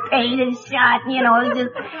windows were painted shut, you know, it was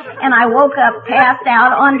just, and I woke up passed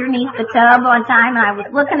out underneath the tub one time, and I was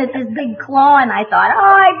looking at this big claw, and I thought,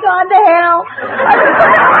 oh, I've gone to hell.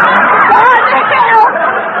 I've gone to hell.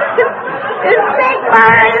 This big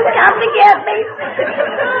fire has come to get me.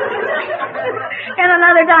 And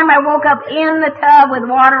another time I woke up in the tub with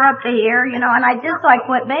water up to here, you know, and I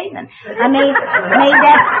quit bathing. I made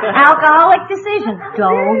that alcoholic decision.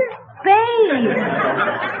 Don't bathe.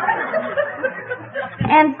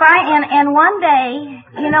 And one day,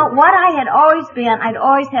 you know, what I had always been, I'd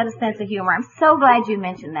always had a sense of humor. I'm so glad you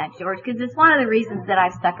mentioned that, George, because it's one of the reasons that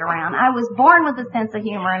I've stuck around. I was born with a sense of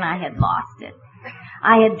humor, and I had lost it.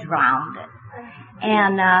 I had drowned it.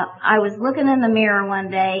 And I was looking in the mirror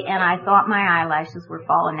one day, and I thought my eyelashes were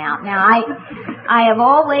falling out. Now, I have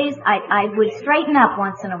always, I would straighten up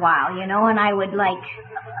once in a while, you know, and I would, like,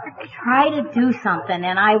 try to do something,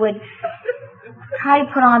 and I would try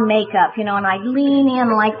to put on makeup, you know, and I'd lean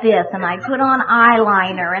in like this, and I'd put on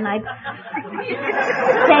eyeliner, and I'd stake,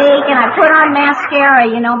 and I'd put on mascara,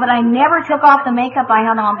 you know, but I never took off the makeup I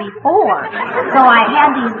had on before. So I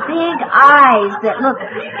had these big eyes that look,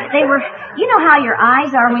 they were, you know how your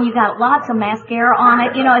eyes are when you got lots of mascara on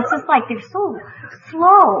it, you know, it's just like they're so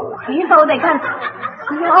slow, you know, they kind of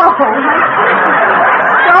slow, so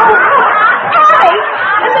high,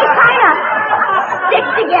 and they kind of stick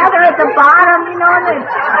together at the bottom, you know, and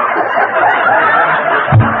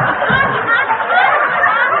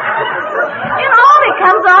all that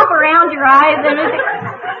comes off around your eyes, and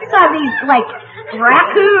it's got these, like,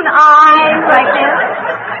 raccoon eyes like this,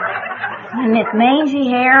 and this mangy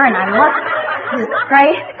hair, and I'm looking, this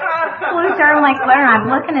gray blue turtleneck sweater, and I'm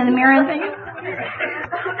looking in the mirror and thinking,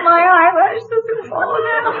 my eyelashes are falling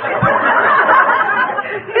out.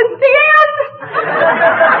 It's the end.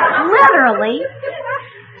 Literally,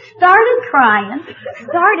 started crying,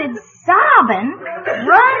 started sobbing,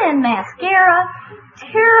 running mascara,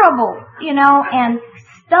 terrible, you know, and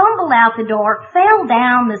stumbled out the door, fell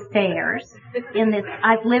down the stairs in this,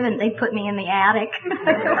 they put me in the attic.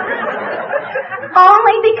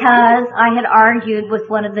 Only because I had argued with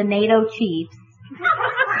one of the NATO chiefs.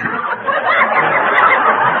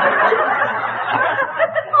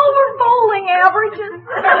 Over bowling averages.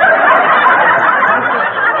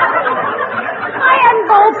 I hadn't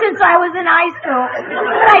bowled since I was in high school.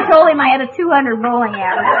 But I told him I had a 200 bowling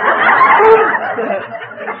average.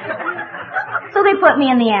 So they put me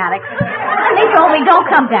in the attic. And they told me, don't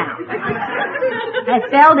come down. I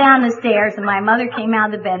fell down the stairs, and my mother came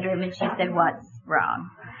out of the bedroom, and she said, what's wrong?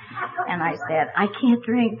 And I said, I can't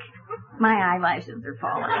drink. My eyelashes are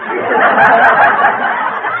falling.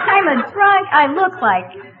 I'm a drunk. I look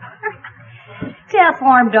like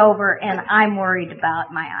deformed over, and I'm worried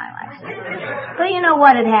about my eyelashes. But you know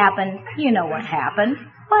what had happened? You know what happened.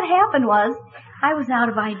 What happened was I was out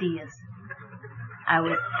of ideas. I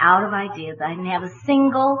was out of ideas. I didn't have a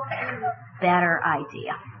single better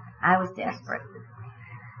idea. I was desperate.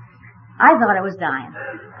 I thought I was dying.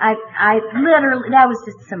 I literally, that was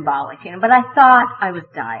just symbolic, but I thought I was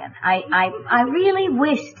dying. I really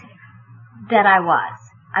wished that I was.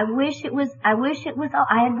 I had wished it was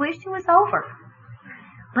over.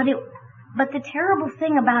 But the terrible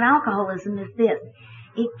thing about alcoholism is this: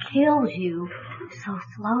 it kills you so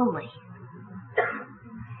slowly.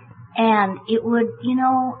 And it would,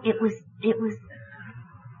 it was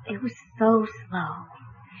so slow.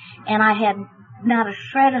 And I had not a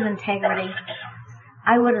shred of integrity.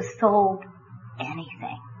 I would have sold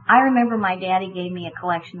anything. I remember my daddy gave me a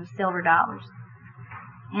collection of silver dollars,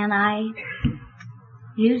 and I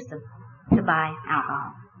used them to buy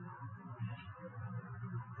alcohol.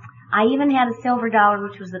 I even had a silver dollar,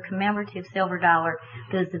 which was a commemorative silver dollar.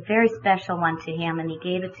 It was a very special one to him, and he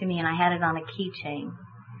gave it to me, and I had it on a keychain.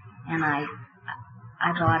 And I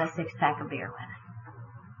bought a 6-pack of beer with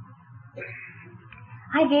it.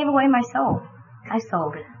 I gave away my soul. I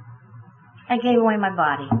sold it. I gave away my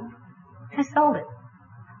body. I sold it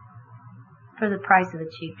for the price of a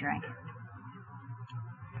cheap drink.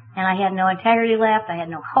 And I had no integrity left. I had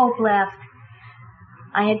no hope left.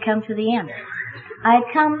 I had come to the end. I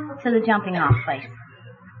had come to the jumping off place.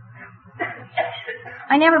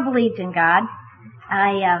 I never believed in God.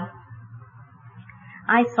 I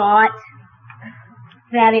thought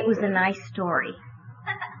that it was a nice story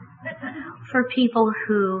for people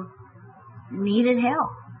who needed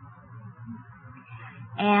help.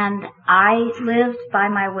 And I lived by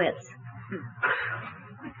my wits.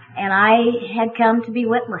 And I had come to be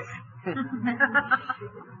witless.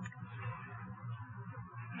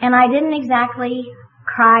 And I didn't exactly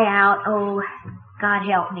cry out, "Oh, God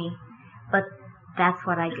help me," but that's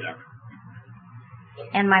what I did.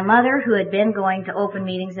 And my mother, who had been going to open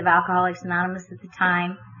meetings of Alcoholics Anonymous at the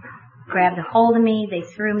time, grabbed a hold of me. They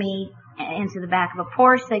threw me into the back of a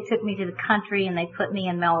Porsche. They took me to the country, and they put me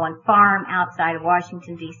in Melwood Farm outside of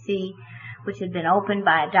Washington, D.C., which had been opened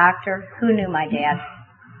by a doctor who knew my dad.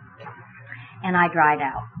 And I dried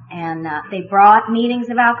out. And they brought meetings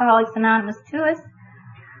of Alcoholics Anonymous to us,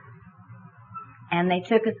 and they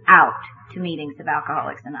took us out to meetings of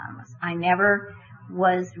Alcoholics Anonymous. I never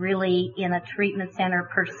was really in a treatment center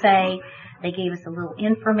per se. They gave us a little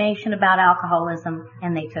information about alcoholism,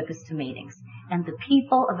 and they took us to meetings. And the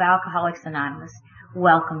people of Alcoholics Anonymous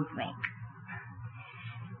welcomed me.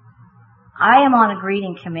 I am on a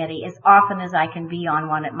greeting committee as often as I can be on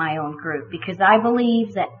one at my own group, because I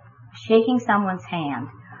believe that shaking someone's hand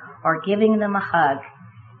or giving them a hug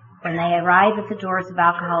when they arrive at the doors of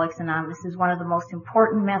Alcoholics Anonymous is one of the most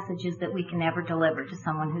important messages that we can ever deliver to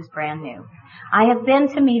someone who's brand new. I have been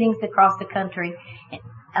to meetings across the country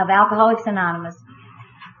of Alcoholics Anonymous,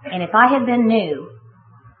 and if I had been new,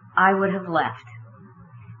 I would have left,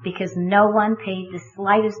 because no one paid the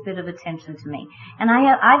slightest bit of attention to me. And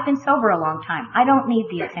I've been sober a long time. I don't need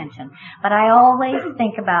the attention, but I always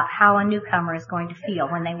think about how a newcomer is going to feel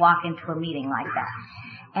when they walk into a meeting like that.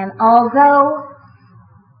 And although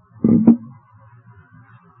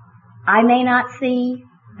I may not see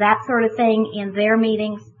that sort of thing in their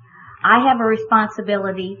meetings, I have a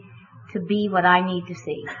responsibility to be what I need to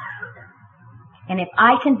see. And if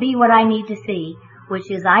I can be what I need to see, which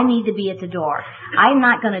is I need to be at the door, I'm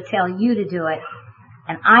not going to tell you to do it,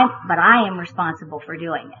 but I am responsible for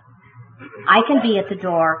doing it. I can be at the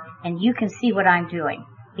door, and you can see what I'm doing,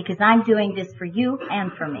 because I'm doing this for you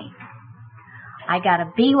and for me. I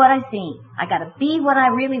gotta be what I see. I gotta be what I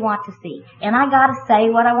really want to see. And I gotta say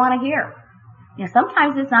what I want to hear.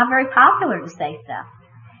 Sometimes it's not very popular to say stuff.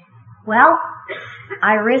 Well,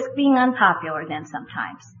 I risk being unpopular then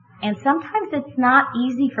sometimes. And sometimes it's not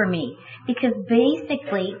easy for me, because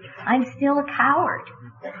basically I'm still a coward.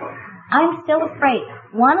 I'm still afraid.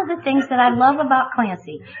 One of the things that I love about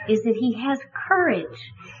Clancy is that he has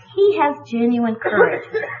courage. He has genuine courage.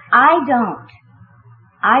 I don't.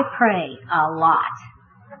 I pray a lot.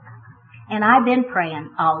 And I've been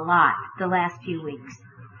praying a lot the last few weeks.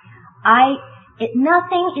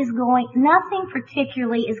 Nothing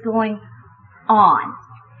particularly is going on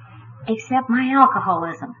except my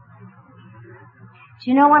alcoholism. Do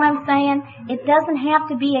you know what I'm saying? It doesn't have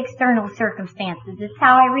to be external circumstances. It's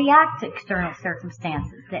how I react to external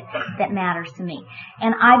circumstances that matters to me.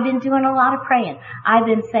 And I've been doing a lot of praying. I've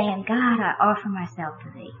been saying, God, I offer myself to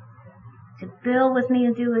thee, to build with me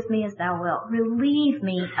and do with me as thou wilt. Relieve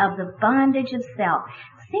me of the bondage of self.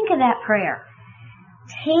 Think of that prayer.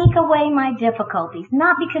 Take away my difficulties,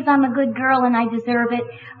 not because I'm a good girl and I deserve it,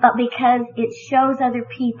 but because it shows other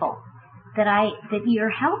people that you're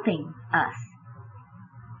helping us.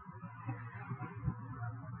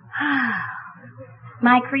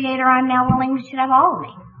 My Creator, I'm now willing, should have all of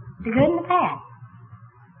me, the good and the bad.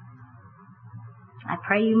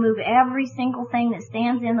 pray you move every single thing that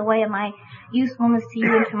stands in the way of my usefulness to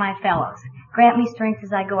you and to my fellows. Grant me strength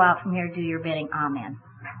as I go out from here to do your bidding. Amen.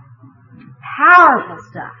 Powerful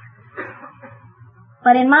stuff.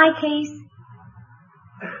 But in my case,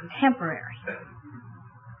 temporary.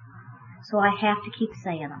 So I have to keep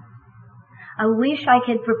saying them. I wish I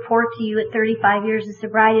could report to you at 35 years of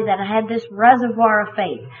sobriety that I had this reservoir of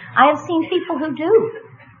faith. I have seen people who do.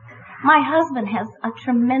 My husband has a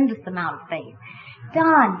tremendous amount of faith.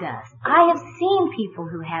 Don does. I have seen people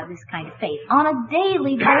who have this kind of faith on a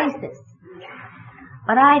daily basis.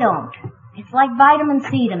 But I don't. It's like vitamin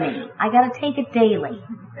C to me. I gotta take it daily.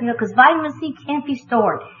 Because vitamin C can't be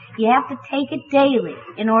stored. You have to take it daily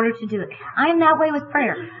in order to do it. I'm that way with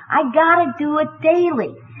prayer. I gotta do it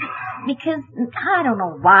daily. Because I don't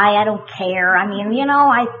know why, I don't care. I mean,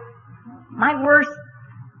 my worst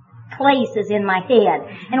place is in my head.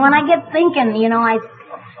 And when I get thinking,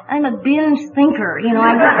 I'm a binge thinker, I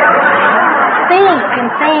think and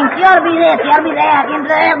think, you ought to be this, you ought to be that, and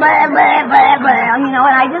blah, blah, blah, blah, blah, and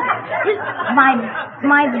I just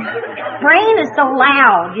my brain is so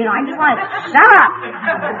loud, I just want to shut up,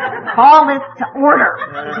 call this to order,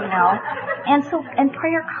 and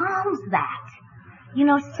prayer calms that,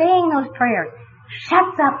 saying those prayers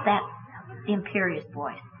shuts up that imperious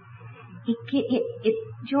voice.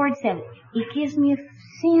 George said it gives me a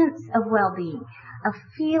sense of well-being, a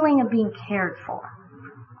feeling of being cared for.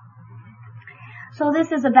 So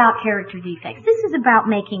this is about character defects. This is about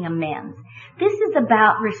making amends. This is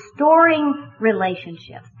about restoring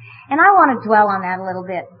relationships. And I want to dwell on that a little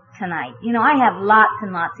bit tonight. I have lots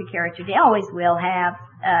and lots of character defects. I always will have.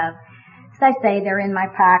 As I say, they're in my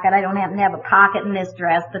pocket. I don't happen to have a pocket in this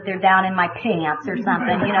dress, but they're down in my pants or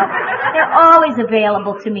something, They're always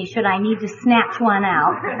available to me should I need to snatch one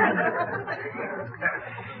out.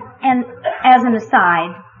 And as an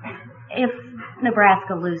aside, if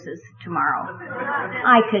Nebraska loses tomorrow,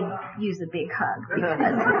 I could use a big hug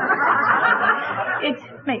because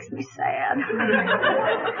it makes me sad.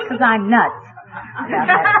 Because I'm nuts about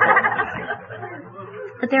that.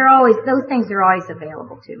 But those things are always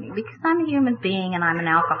available to me because I'm a human being and I'm an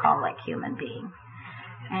alcoholic human being.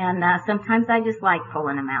 And sometimes I just like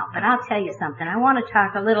pulling them out. But I'll tell you something. I want to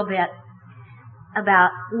talk a little bit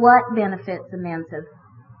about what benefits amends have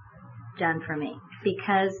done for me.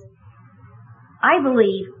 Because I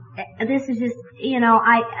believe, this is just,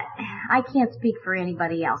 I can't speak for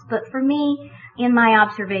anybody else. But for me, in my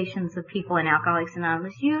observations of people in Alcoholics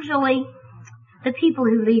Anonymous, usually the people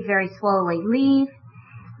who leave very slowly leave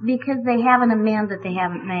because they have an amend that they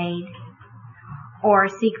haven't made or a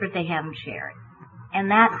secret they haven't shared. And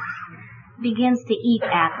that begins to eat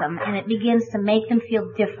at them, and it begins to make them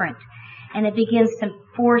feel different, and it begins to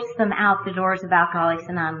force them out the doors of Alcoholics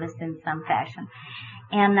Anonymous in some fashion.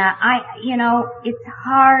 And it's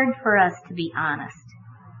hard for us to be honest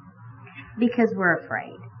because we're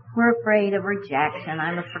afraid. We're afraid of rejection.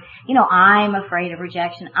 I'm afraid of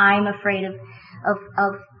rejection. I'm afraid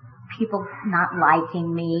of people not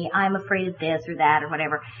liking me. I'm afraid of this or that or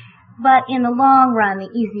whatever. But in the long run, the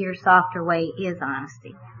easier, softer way is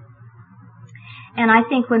honesty. And I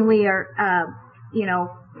think when we are,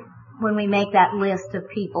 when we make that list of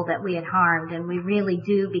people that we had harmed and we really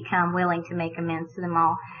do become willing to make amends to them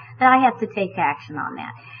all, that I have to take action on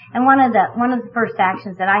that. And one of the first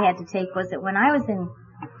actions that I had to take was that when I was in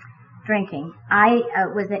drinking, I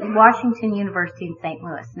was at Washington University in St.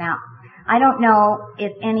 Louis. Now, I don't know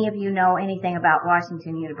if any of you know anything about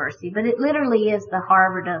Washington University, but it literally is the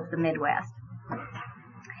Harvard of the Midwest.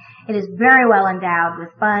 It is very well endowed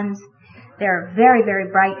with funds. There are very,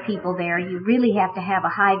 very bright people there. You really have to have a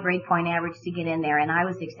high grade point average to get in there, and I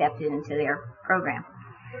was accepted into their program.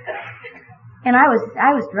 And I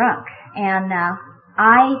was drunk, and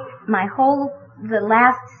the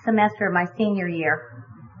last semester of my senior year,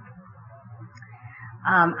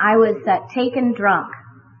 I was taken drunk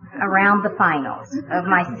around the finals of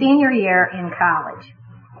my senior year in college.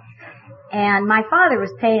 And my father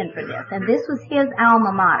was paying for this, and this was his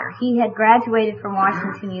alma mater. He had graduated from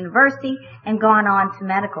Washington University and gone on to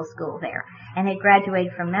medical school there, and had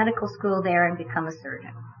graduated from medical school there and become a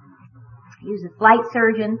surgeon. He was a flight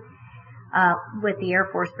surgeon with the Air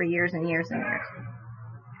Force for years and years and years.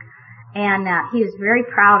 And he was very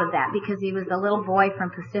proud of that because he was a little boy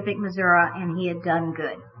from Pacific, Missouri, and he had done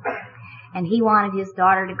good. And he wanted his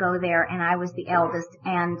daughter to go there, and I was the eldest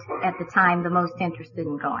and at the time the most interested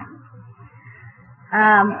in going.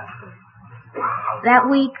 That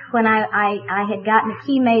week when I had gotten a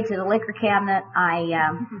key made to the liquor cabinet, I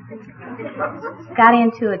got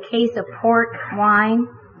into a case of port wine,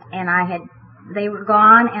 and I had they were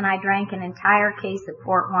gone, and I drank an entire case of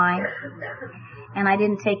port wine, and I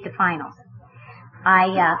didn't take the finals.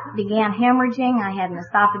 I began hemorrhaging. I had an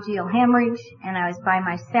esophageal hemorrhage, and I was by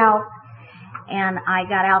myself. And I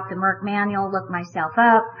got out the Merck manual, looked myself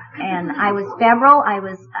up, and I was febrile. I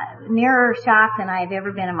was nearer shock than I have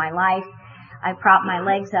ever been in my life. I propped my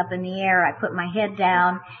legs up in the air. I put my head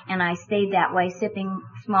down, and I stayed that way, sipping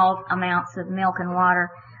small amounts of milk and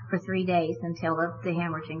water for 3 days until the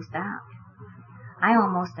hemorrhaging stopped. I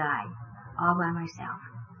almost died, all by myself.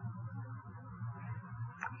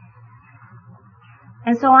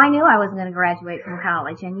 And so I knew I wasn't going to graduate from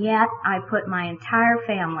college, and yet I put my entire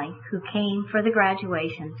family who came for the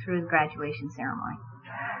graduation through the graduation ceremony.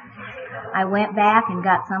 I went back and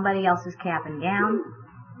got somebody else's cap and gown.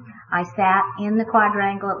 I sat in the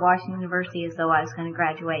quadrangle at Washington University as though I was going to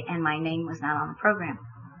graduate, and my name was not on the program.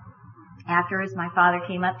 Afterwards, my father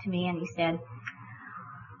came up to me and he said,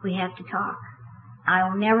 "We have to talk."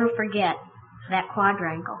 I'll never forget that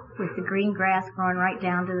quadrangle with the green grass growing right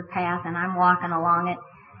down to the path, and I'm walking along it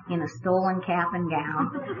in a stolen cap and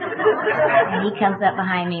gown. And he comes up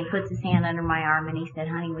behind me and puts his hand under my arm, and he said,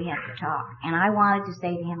 "Honey, we have to talk." And I wanted to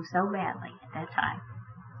say to him so badly at that time,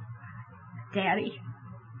 "Daddy,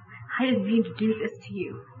 I didn't mean to do this to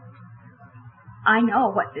you. I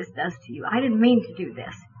know what this does to you. I didn't mean to do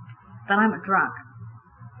this, but I'm a drunk,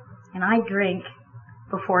 and I drink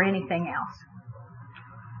before anything else.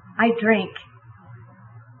 I drink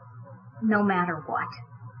no matter what."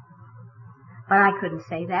 But I couldn't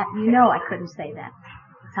say that. You know I couldn't say that.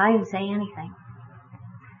 So I didn't say anything.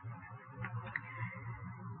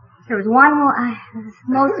 There was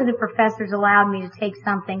most of the professors allowed me to take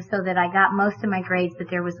something so that I got most of my grades, but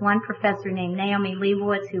there was one professor named Naomi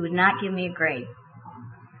Leibowitz who would not give me a grade.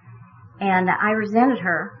 And I resented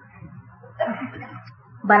her,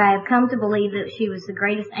 but I have come to believe that she was the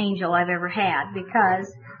greatest angel I've ever had,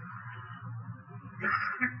 because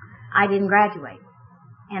I didn't graduate.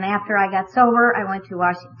 And after I got sober, I went to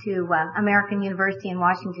American University in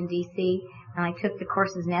Washington, D.C., and I took the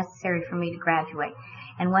courses necessary for me to graduate.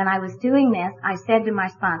 And when I was doing this, I said to my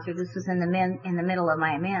sponsor, this was in the middle of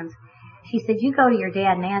my amends, she said, "You go to your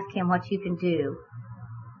dad and ask him what you can do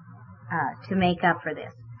to make up for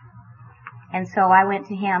this." And so I went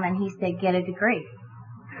to him, and he said, "Get a degree.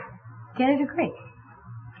 Get a degree."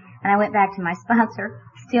 And I went back to my sponsor,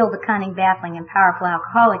 still the cunning, baffling, and powerful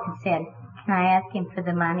alcoholic, and said, "Can I ask him for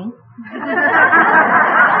the money?"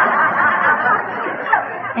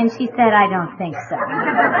 And she said, "I don't think so."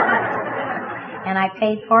 And I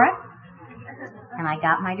paid for it, and I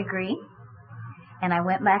got my degree, and I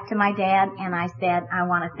went back to my dad, and I said, "I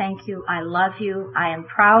want to thank you. I love you. I am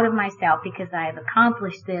proud of myself because I have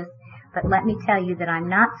accomplished this. But let me tell you that I'm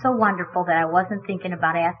not so wonderful that I wasn't thinking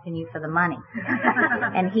about asking you for the money."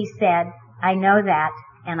 And he said, "I know that,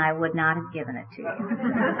 and I would not have given it to you."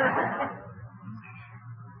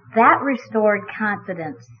 That restored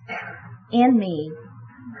confidence in me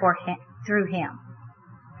through him.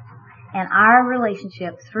 And our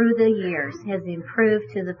relationship through the years has improved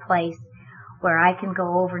to the place where I can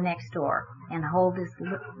go over next door and hold this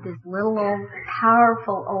little old,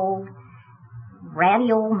 powerful old,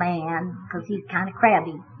 ratty old man, because he's kind of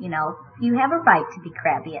crabby, you know. You have a right to be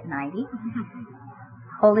crabby at 90.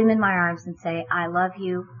 Hold him in my arms and say, "I love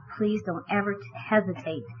you. Please don't ever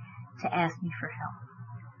hesitate to ask me for help.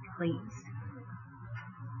 Please."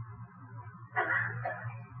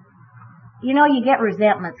 You know, you get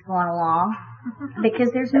resentments going along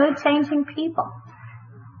because there's mood-changing people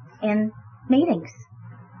in meetings.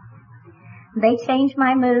 They change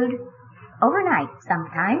my mood overnight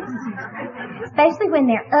sometimes, especially when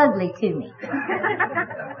they're ugly to me.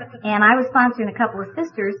 And I was sponsoring a couple of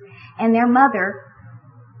sisters, and their mother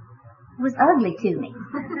was ugly to me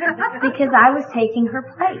because I was taking her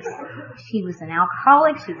place. She was an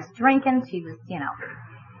alcoholic, she was drinking, she was, you know.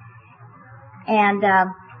 And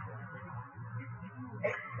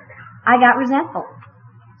I got resentful.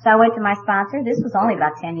 So I went to my sponsor. This was only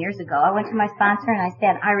about 10 years ago. I went to my sponsor and I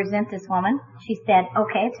said, "I resent this woman." She said,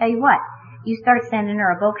 "Okay, I'll tell you what. You start sending her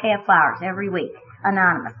a bouquet of flowers every week,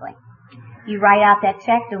 anonymously. You write out that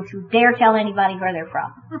check. Don't you dare tell anybody where they're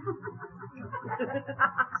from."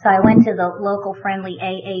 So I went to the local friendly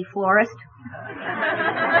AA florist.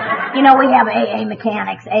 You know, we have AA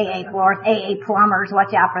mechanics, AA florists, AA plumbers.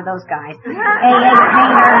 Watch out for those guys. AA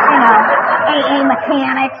painters, you know, AA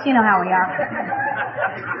mechanics. You know how we are.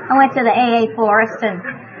 I went to the AA florist, and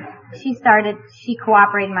she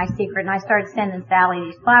cooperated in my secret, and I started sending Sally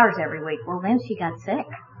these flowers every week. Well, then she got sick.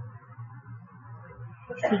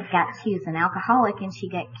 She was an alcoholic, and she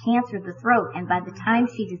got cancer of the throat, and by the time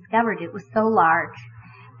she discovered it was so large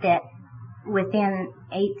that within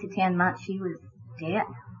 8 to 10 months, she was dead.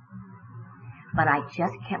 But I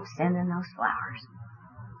just kept sending those flowers.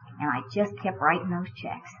 And I just kept writing those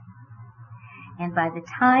checks. And by the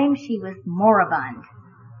time she was moribund,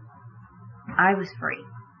 I was free.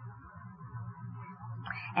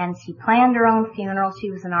 And she planned her own funeral. She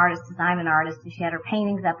was an artist, as I'm an artist, and she had her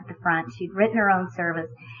paintings up at the front. She'd written her own service.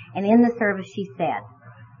 And in the service she said,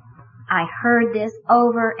 I heard this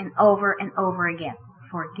over and over and over again.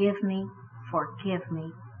 Forgive me, forgive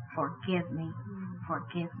me, forgive me,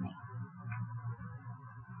 forgive me.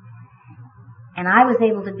 And I was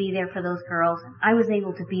able to be there for those girls. I was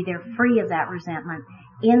able to be there free of that resentment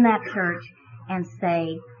in that church and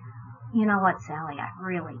say, you know what, Sally, I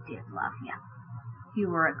really did love you. You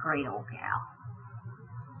were a great old gal.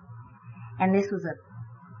 And this was a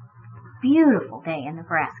beautiful day in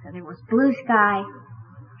Nebraska. There was blue sky,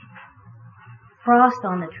 frost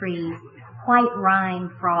on the trees, white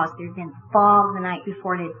rind frost. There had been fog the night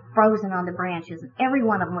before. It had frozen on the branches. And every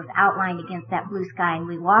one of them was outlined against that blue sky. And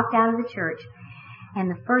we walked out of the church, and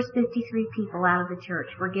the first 53 people out of the church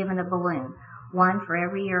were given a balloon, one for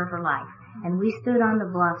every year of her life. And we stood on the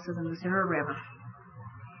bluffs of the Missouri River,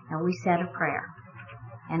 and we said a prayer,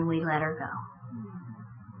 and we let her go.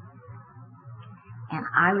 And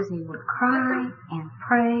I was able to cry and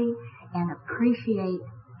pray and appreciate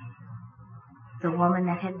the woman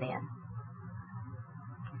that had been.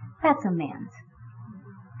 That's amends.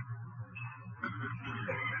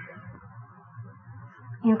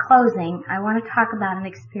 In closing, I want to talk about an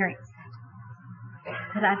experience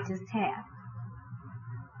that I've just had.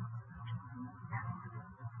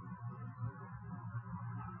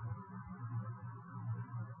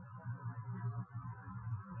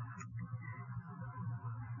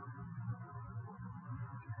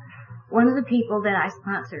 One of the people that I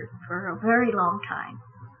sponsored for a very long time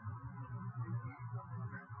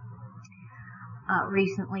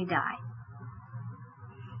recently died.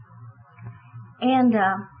 And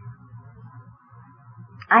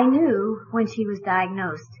I knew when she was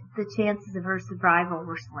diagnosed the chances of her survival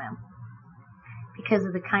were slim because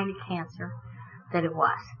of the kind of cancer that it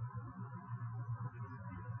was.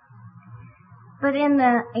 But in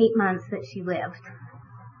the 8 months that she lived,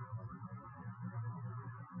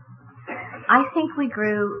 I think we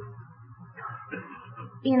grew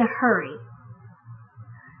in a hurry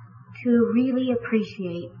to really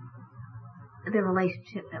appreciate the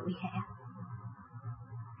relationship that we had.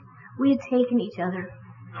 We had taken each other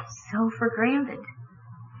so for granted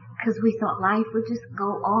because we thought life would just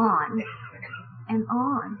go on and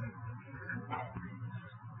on.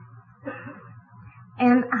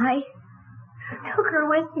 And I took her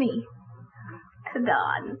with me to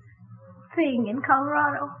Don's thing in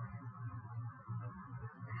Colorado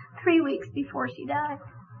 3 weeks before she died.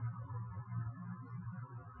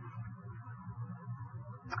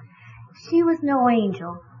 She was no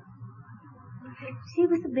angel. She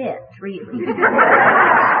was a bitch, really.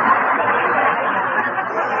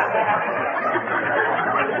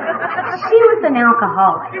 She was an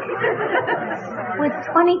alcoholic with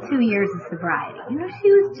 22 years of sobriety. You know,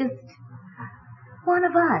 she was just one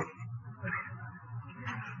of us.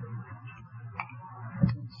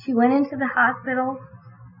 She went into the hospital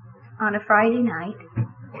on a Friday night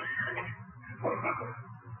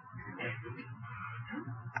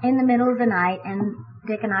in the middle of the night, and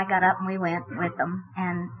Dick and I got up and we went with them,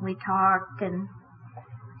 and we talked, and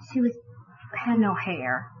she had no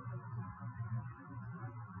hair,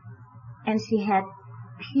 and she had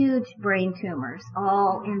huge brain tumors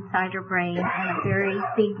all inside her brain and a very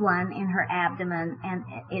big one in her abdomen, and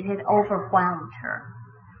it had overwhelmed her.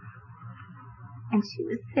 And she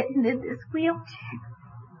was sitting in this wheelchair,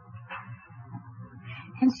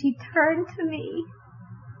 and she turned to me,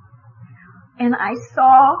 and I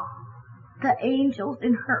saw the angels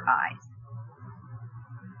in her eyes.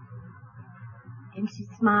 And she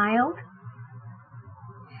smiled,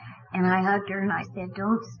 and I hugged her and I said,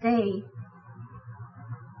 don't stay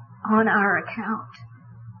on our account,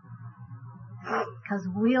 because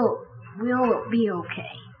we'll be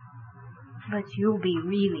okay, but you'll be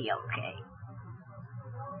really okay.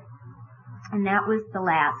 And that was the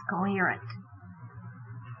last coherent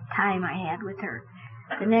time I had with her.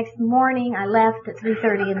 The next morning, I left at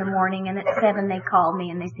 3:30 in the morning, and at 7 they called me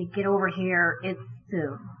and they said, get over here, it's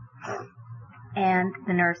Sue. And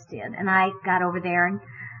the nurse did. And I got over there and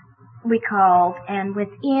we called, and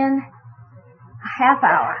within a half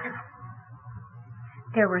hour,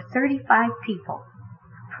 there were 35 people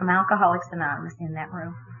from Alcoholics Anonymous in that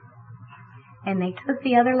room. And they took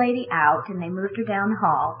the other lady out and they moved her down the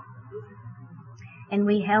hall. And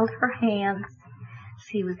we held her hands.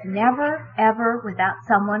 She was never, ever without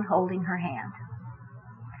someone holding her hand.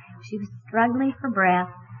 She was struggling for breath.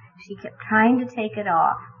 She kept trying to take it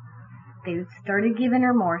off. They started giving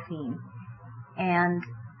her morphine, and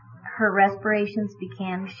her respirations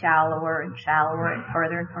became shallower and shallower and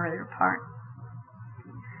further apart.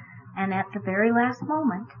 And at the very last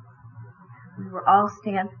moment, we were all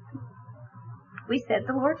standing. We said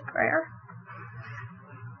the Lord's Prayer.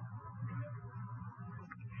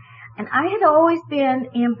 And I had always been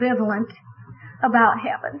ambivalent about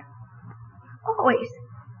heaven. Always.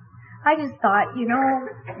 I just thought,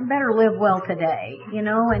 better live well today,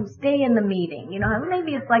 and stay in the meeting.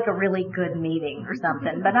 Maybe it's like a really good meeting or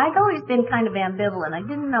something. But I'd always been kind of ambivalent. I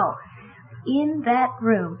didn't know. In that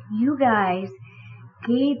room, you guys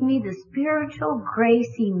gave me the spiritual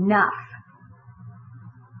grace enough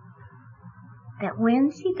that when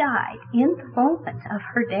she died, in the moment of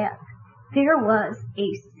her death, there was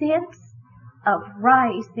a sense of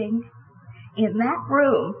rising in that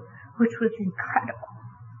room, which was incredible.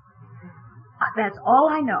 That's all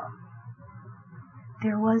I know.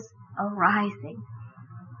 There was a rising.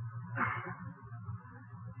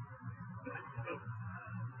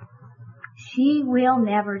 She will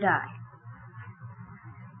never die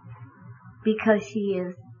because she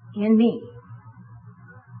is in me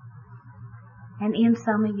and in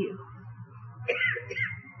some of you.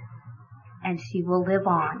 And she will live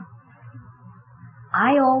on.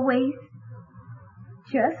 I always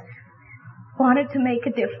just wanted to make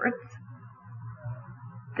a difference.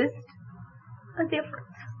 Just a difference.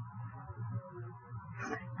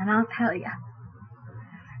 And I'll tell you,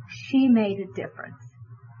 she made a difference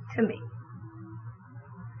to me.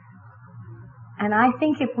 And I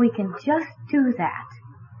think if we can just do that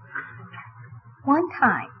one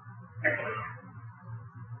time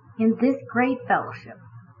in this great fellowship,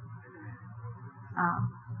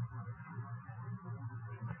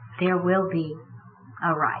 there will be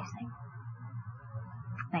a rising.